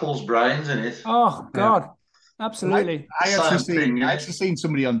 Bullshit baffles brains, isn't it? Oh God, absolutely. I actually seen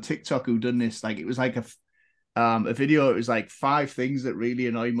somebody on TikTok who done this. Like it was like a video. It was like 5 things that really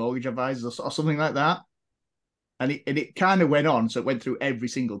annoy mortgage advisors or something like that. And it kind of went on, so it went through every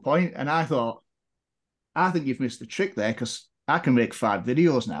single point. And I thought, I think you've missed the trick there because I can make 5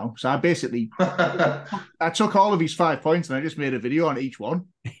 videos now. So I basically, I took all of these 5 points and I just made a video on each one.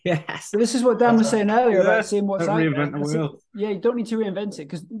 Yes. So this is what Dan was saying earlier about seeing what's out there. Reinvent the wheel. Yeah, you don't need to reinvent it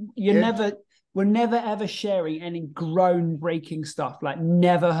because we're never ever sharing any groundbreaking stuff like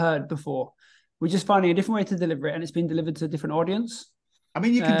never heard before. We're just finding a different way to deliver it, and it's been delivered to a different audience. I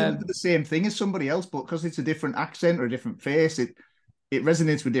mean, you can deliver the same thing as somebody else, but because it's a different accent or a different face, it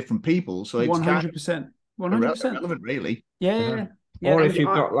resonates with different people. So it's 100%. 100% relevant, really. Yeah. Or if you've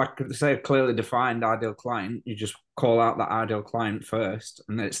got, like, say, a clearly defined ideal client, you just call out that ideal client first,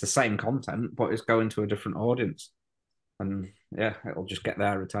 and it's the same content, but it's going to a different audience, and yeah, it'll just get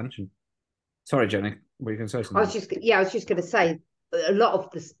their attention. Sorry, Jenny, were you going to say something? I was just going to say a lot of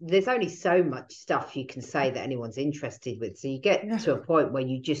this. There's only so much stuff you can say that anyone's interested with, so you get to a point where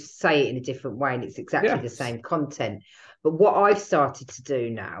you just say it in a different way, and it's exactly the same content. But what I've started to do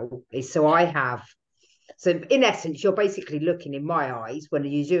now is, so in essence, you're basically looking, in my eyes, when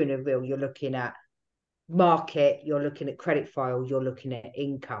you're doing a reel, you're looking at market, you're looking at credit file, you're looking at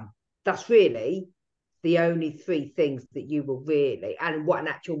income. That's really the only 3 things that you will really, and what an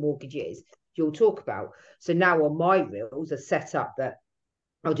actual mortgage is, you'll talk about. So now on my reels are set up that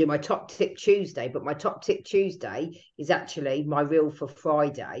I'll do my top tip Tuesday, but my top tip Tuesday is actually my reel for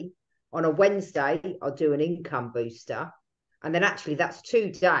Friday. On a Wednesday, I'll do an income booster. And then actually that's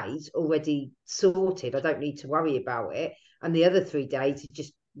 2 days already sorted. I don't need to worry about it. And the other 3 days are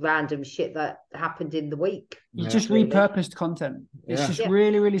just random shit that happened in the week. You just repurposed content. It's just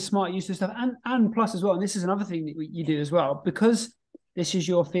really, really smart use of stuff. And plus as well, and this is another thing that you do as well, because this is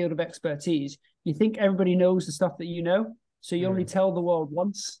your field of expertise, you think everybody knows the stuff that you know. So you only tell the world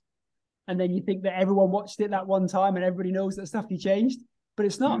once. And then you think that everyone watched it that one time and everybody knows that stuff you changed. But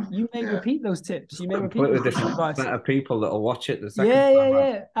it's not. You may repeat those tips. You may repeat those different advice. Set of people that will watch it the second time.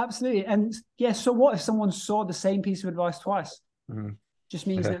 Yeah, absolutely. And so what if someone saw the same piece of advice twice? Just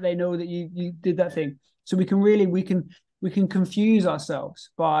means that they know that you did that thing. So we can confuse ourselves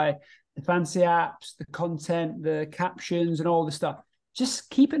by the fancy apps, the content, the captions, and all the stuff. Just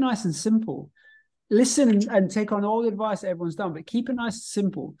keep it nice and simple. Listen and take on all the advice that everyone's done, but keep it nice and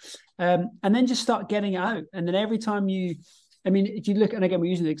simple. And then just start getting it out. And then every time you I mean, if you look, and again,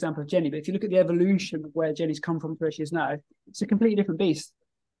 we're using the example of Jenny, but if you look at the evolution of where Jenny's come from to where she is now, it's a completely different beast.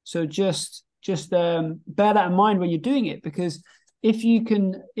 So just bear that in mind when you're doing it, because if you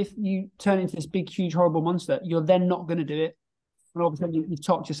turn into this big, huge, horrible monster, you're then not going to do it. And all of a sudden you've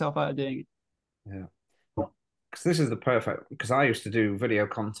talked yourself out of doing it. Yeah. Because this is the perfect, because I used to do video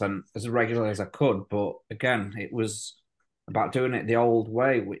content as regularly as I could, but again, it was about doing it the old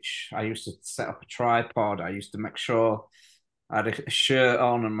way, which I used to set up a tripod. I used to make sure I had a shirt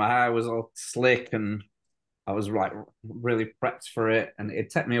on and my hair was all slick and I was like really prepped for it. And it'd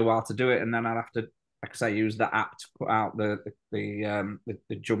take me a while to do it. And then I'd have to, like I say, use the app to put out the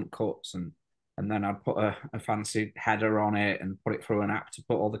jump cuts and then I'd put a fancy header on it and put it through an app to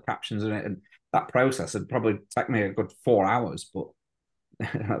put all the captions in it. And that process would probably take me a good 4 hours, but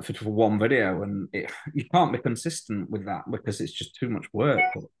for one video, and you can't be consistent with that because it's just too much work.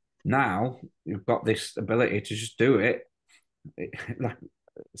 But now you've got this ability to just do it. Like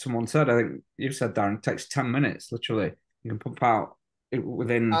someone said, I think you said, Darren, it takes 10 minutes, literally. You can pump out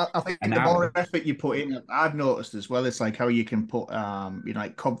within I think an the hour. more effort you put in, I've noticed as well, it's like how you can put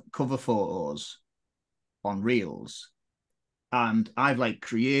like cover photos on reels, and I've like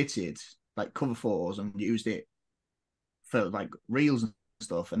created like cover photos and used it for like reels and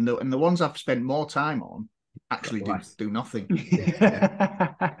stuff, and the ones I've spent more time on actually do nothing.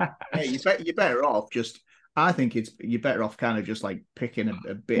 Yeah, you're better off just. I think you're better off kind of just like picking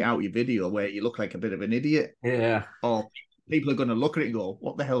a bit out your video where you look like a bit of an idiot. Yeah. Or people are going to look at it and go,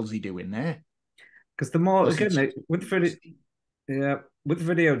 "What the hell's he doing there?" Because the more again with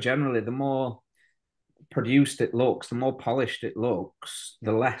video generally, the more produced it looks, the more polished it looks,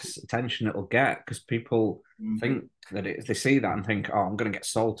 the less attention it'll get because people think that they see that and think, "Oh, I'm going to get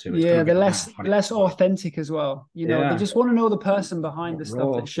sold to." They're less authentic as well. You know, they just want to know the person behind the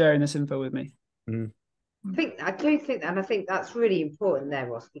stuff that's sharing this info with me. I do think, and I think that's really important there,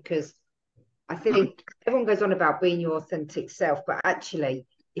 Ross, because I think everyone goes on about being your authentic self, but actually,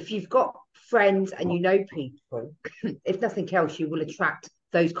 if you've got friends and you know people, if nothing else, you will attract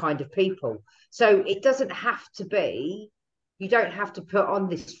those kind of people. So it doesn't have to be, you don't have to put on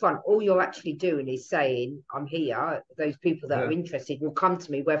this front. All you're actually doing is saying, I'm here. Those people that are interested will come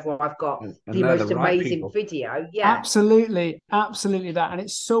to me, whether I've got the most amazing video. Yeah, absolutely that. And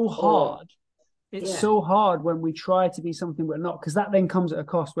it's so hard. It's so hard when we try to be something we're not, because that then comes at a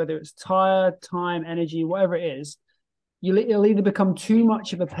cost, whether it's time, energy, whatever it is. It'll either become too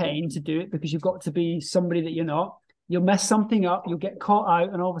much of a pain to do it because you've got to be somebody that you're not. You'll mess something up, you'll get caught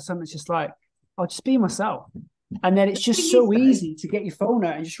out, and all of a sudden it's just like, I'll just be myself. And then it's just so easy to get your phone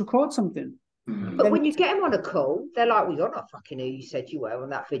out and just record something. But when you get them on a call, they're like, well, you're not fucking who you said you were on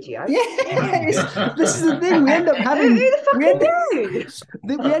that video. Yeah, this is the thing. We end up having we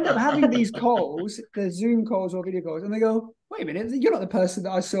end up having these calls, the Zoom calls or video calls, and they go, wait a minute, you're not the person that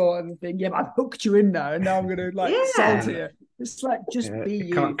I saw on the thing. Yeah, but I've hooked you in now, and now I'm going to sell to you. It's like, just be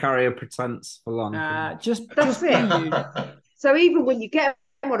you. Can't carry a pretense for long. Just be you. So even when you get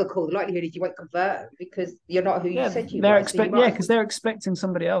them on a call, the likelihood is you won't convert because you're not who you said you were. Because they're expecting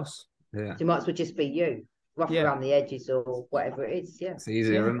somebody else. Yeah. So you might as well just be you, rough around the edges or whatever it is. Yeah. It's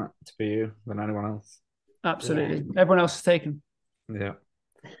easier, isn't it, to be you than anyone else? Absolutely. Yeah. Everyone else is taken. Yeah.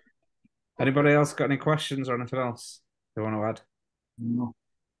 Anybody else got any questions or anything else they want to add? No.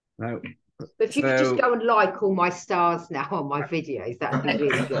 But if you could just go and like all my stars now on my videos, that'd be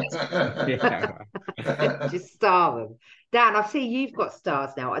really good. Just star them. Dan, I see you've got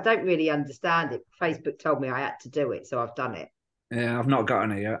stars now. I don't really understand it. Facebook told me I had to do it, so I've done it. Yeah, I've not got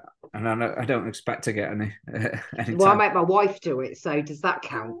any yet, and I don't expect to get any. Well, I make my wife do it, so does that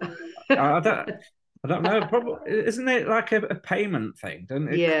count? I don't know. Probably isn't it like a payment thing? Don't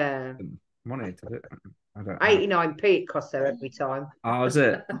it? Yeah. Money to it. I don't know. 89p it costs her every time. Oh, is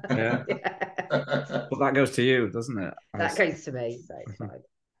it? Yeah. But that goes to you, doesn't it? That goes to me, so it's fine.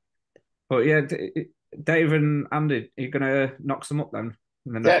 But yeah, Dave and Andy, are you going to knock some up then?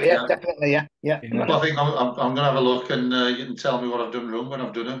 Yeah, definitely. Yeah. Well, I think I'm going to have a look, and you can tell me what I've done wrong when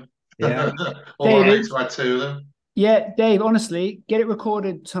I've done them. Yeah. Or what I need to add to them. Yeah, Dave, honestly, get it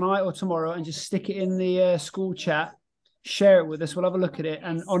recorded tonight or tomorrow and just stick it in the school chat. Share it with us. We'll have a look at it.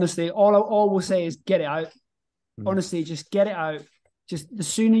 And honestly, all we'll say is get it out. Honestly, just get it out. Just the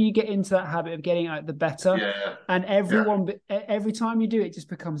sooner you get into that habit of getting out, the better. Yeah. And every time you do it, just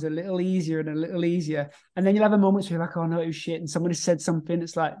becomes a little easier and a little easier. And then you'll have a moment where you're like, oh no, it was shit. And somebody said something.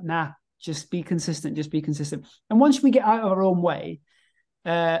 It's like, nah, just be consistent. Just be consistent. And once we get out of our own way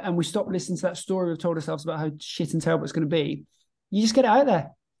and we stop listening to that story we've told ourselves about how shit and terrible it's going to be, you just get it out there,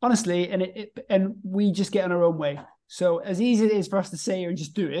 honestly. And we just get on our own way. So as easy as it is for us to say and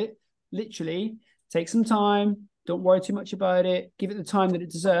just do it, literally take some time, Don't worry too much about it. Give it the time that it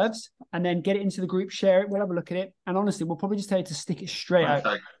deserves, and then get it into the group, share it, we'll have a look at it. And honestly, we'll probably just tell you to stick it straight out.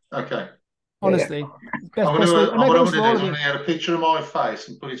 Okay. Honestly. I'm Best going way. to And that I'm goes going for all to of you. get a picture of my face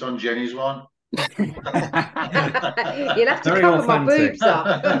and put it on Jenny's one. You'll have to Very cover my authentic. boobs up.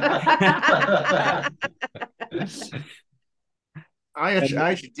 I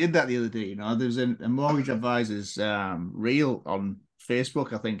actually did that the other day. You know, there's a mortgage advisor's reel on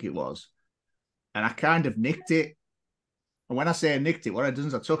Facebook, I think it was, and I kind of nicked it. And when I say I nicked it, what I did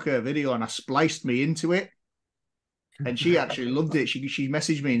is I took her video and I spliced me into it. And she actually loved it. She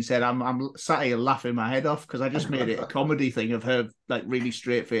messaged me and said, I'm sat here laughing my head off because I just made it a comedy thing of her like really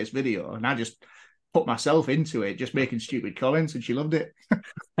straight faced video. And I just put myself into it, just making stupid comments, and she loved it.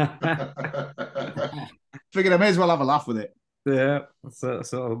 Figured I may as well have a laugh with it. Yeah,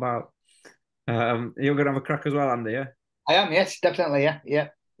 that's all about. You're going to have a crack as well, Andy, yeah? I am, yes, definitely, yeah.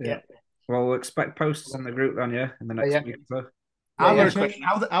 Well, we'll expect posts on the group then, yeah, in the next week or so. I've got a question.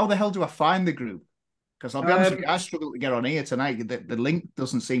 How the hell do I find the group? Because I'll be honest with you, I struggle to get on here tonight. The link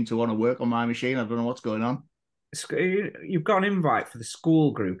doesn't seem to want to work on my machine. I don't know what's going on. You've got an invite for the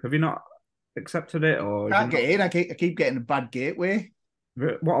school group. Have you not accepted it? Or Can't get in. I keep getting a bad gateway.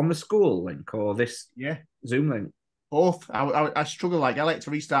 What, on the school link or this Zoom link? Both. I struggle. Like, I like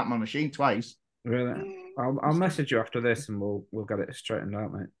to restart my machine twice. Really? I'll message you after this and we'll get it straightened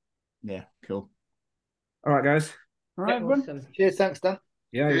out, mate. Yeah, cool. All right, guys. All right, everyone. Awesome. Cheers, thanks, Dan.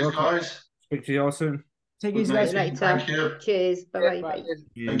 Yeah, Cheers, you're welcome. guys. Speak to you all soon. Take it easy, guys. Later. Thank you. Cheers. Bye-bye. Bye.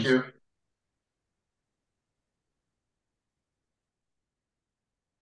 Thank you.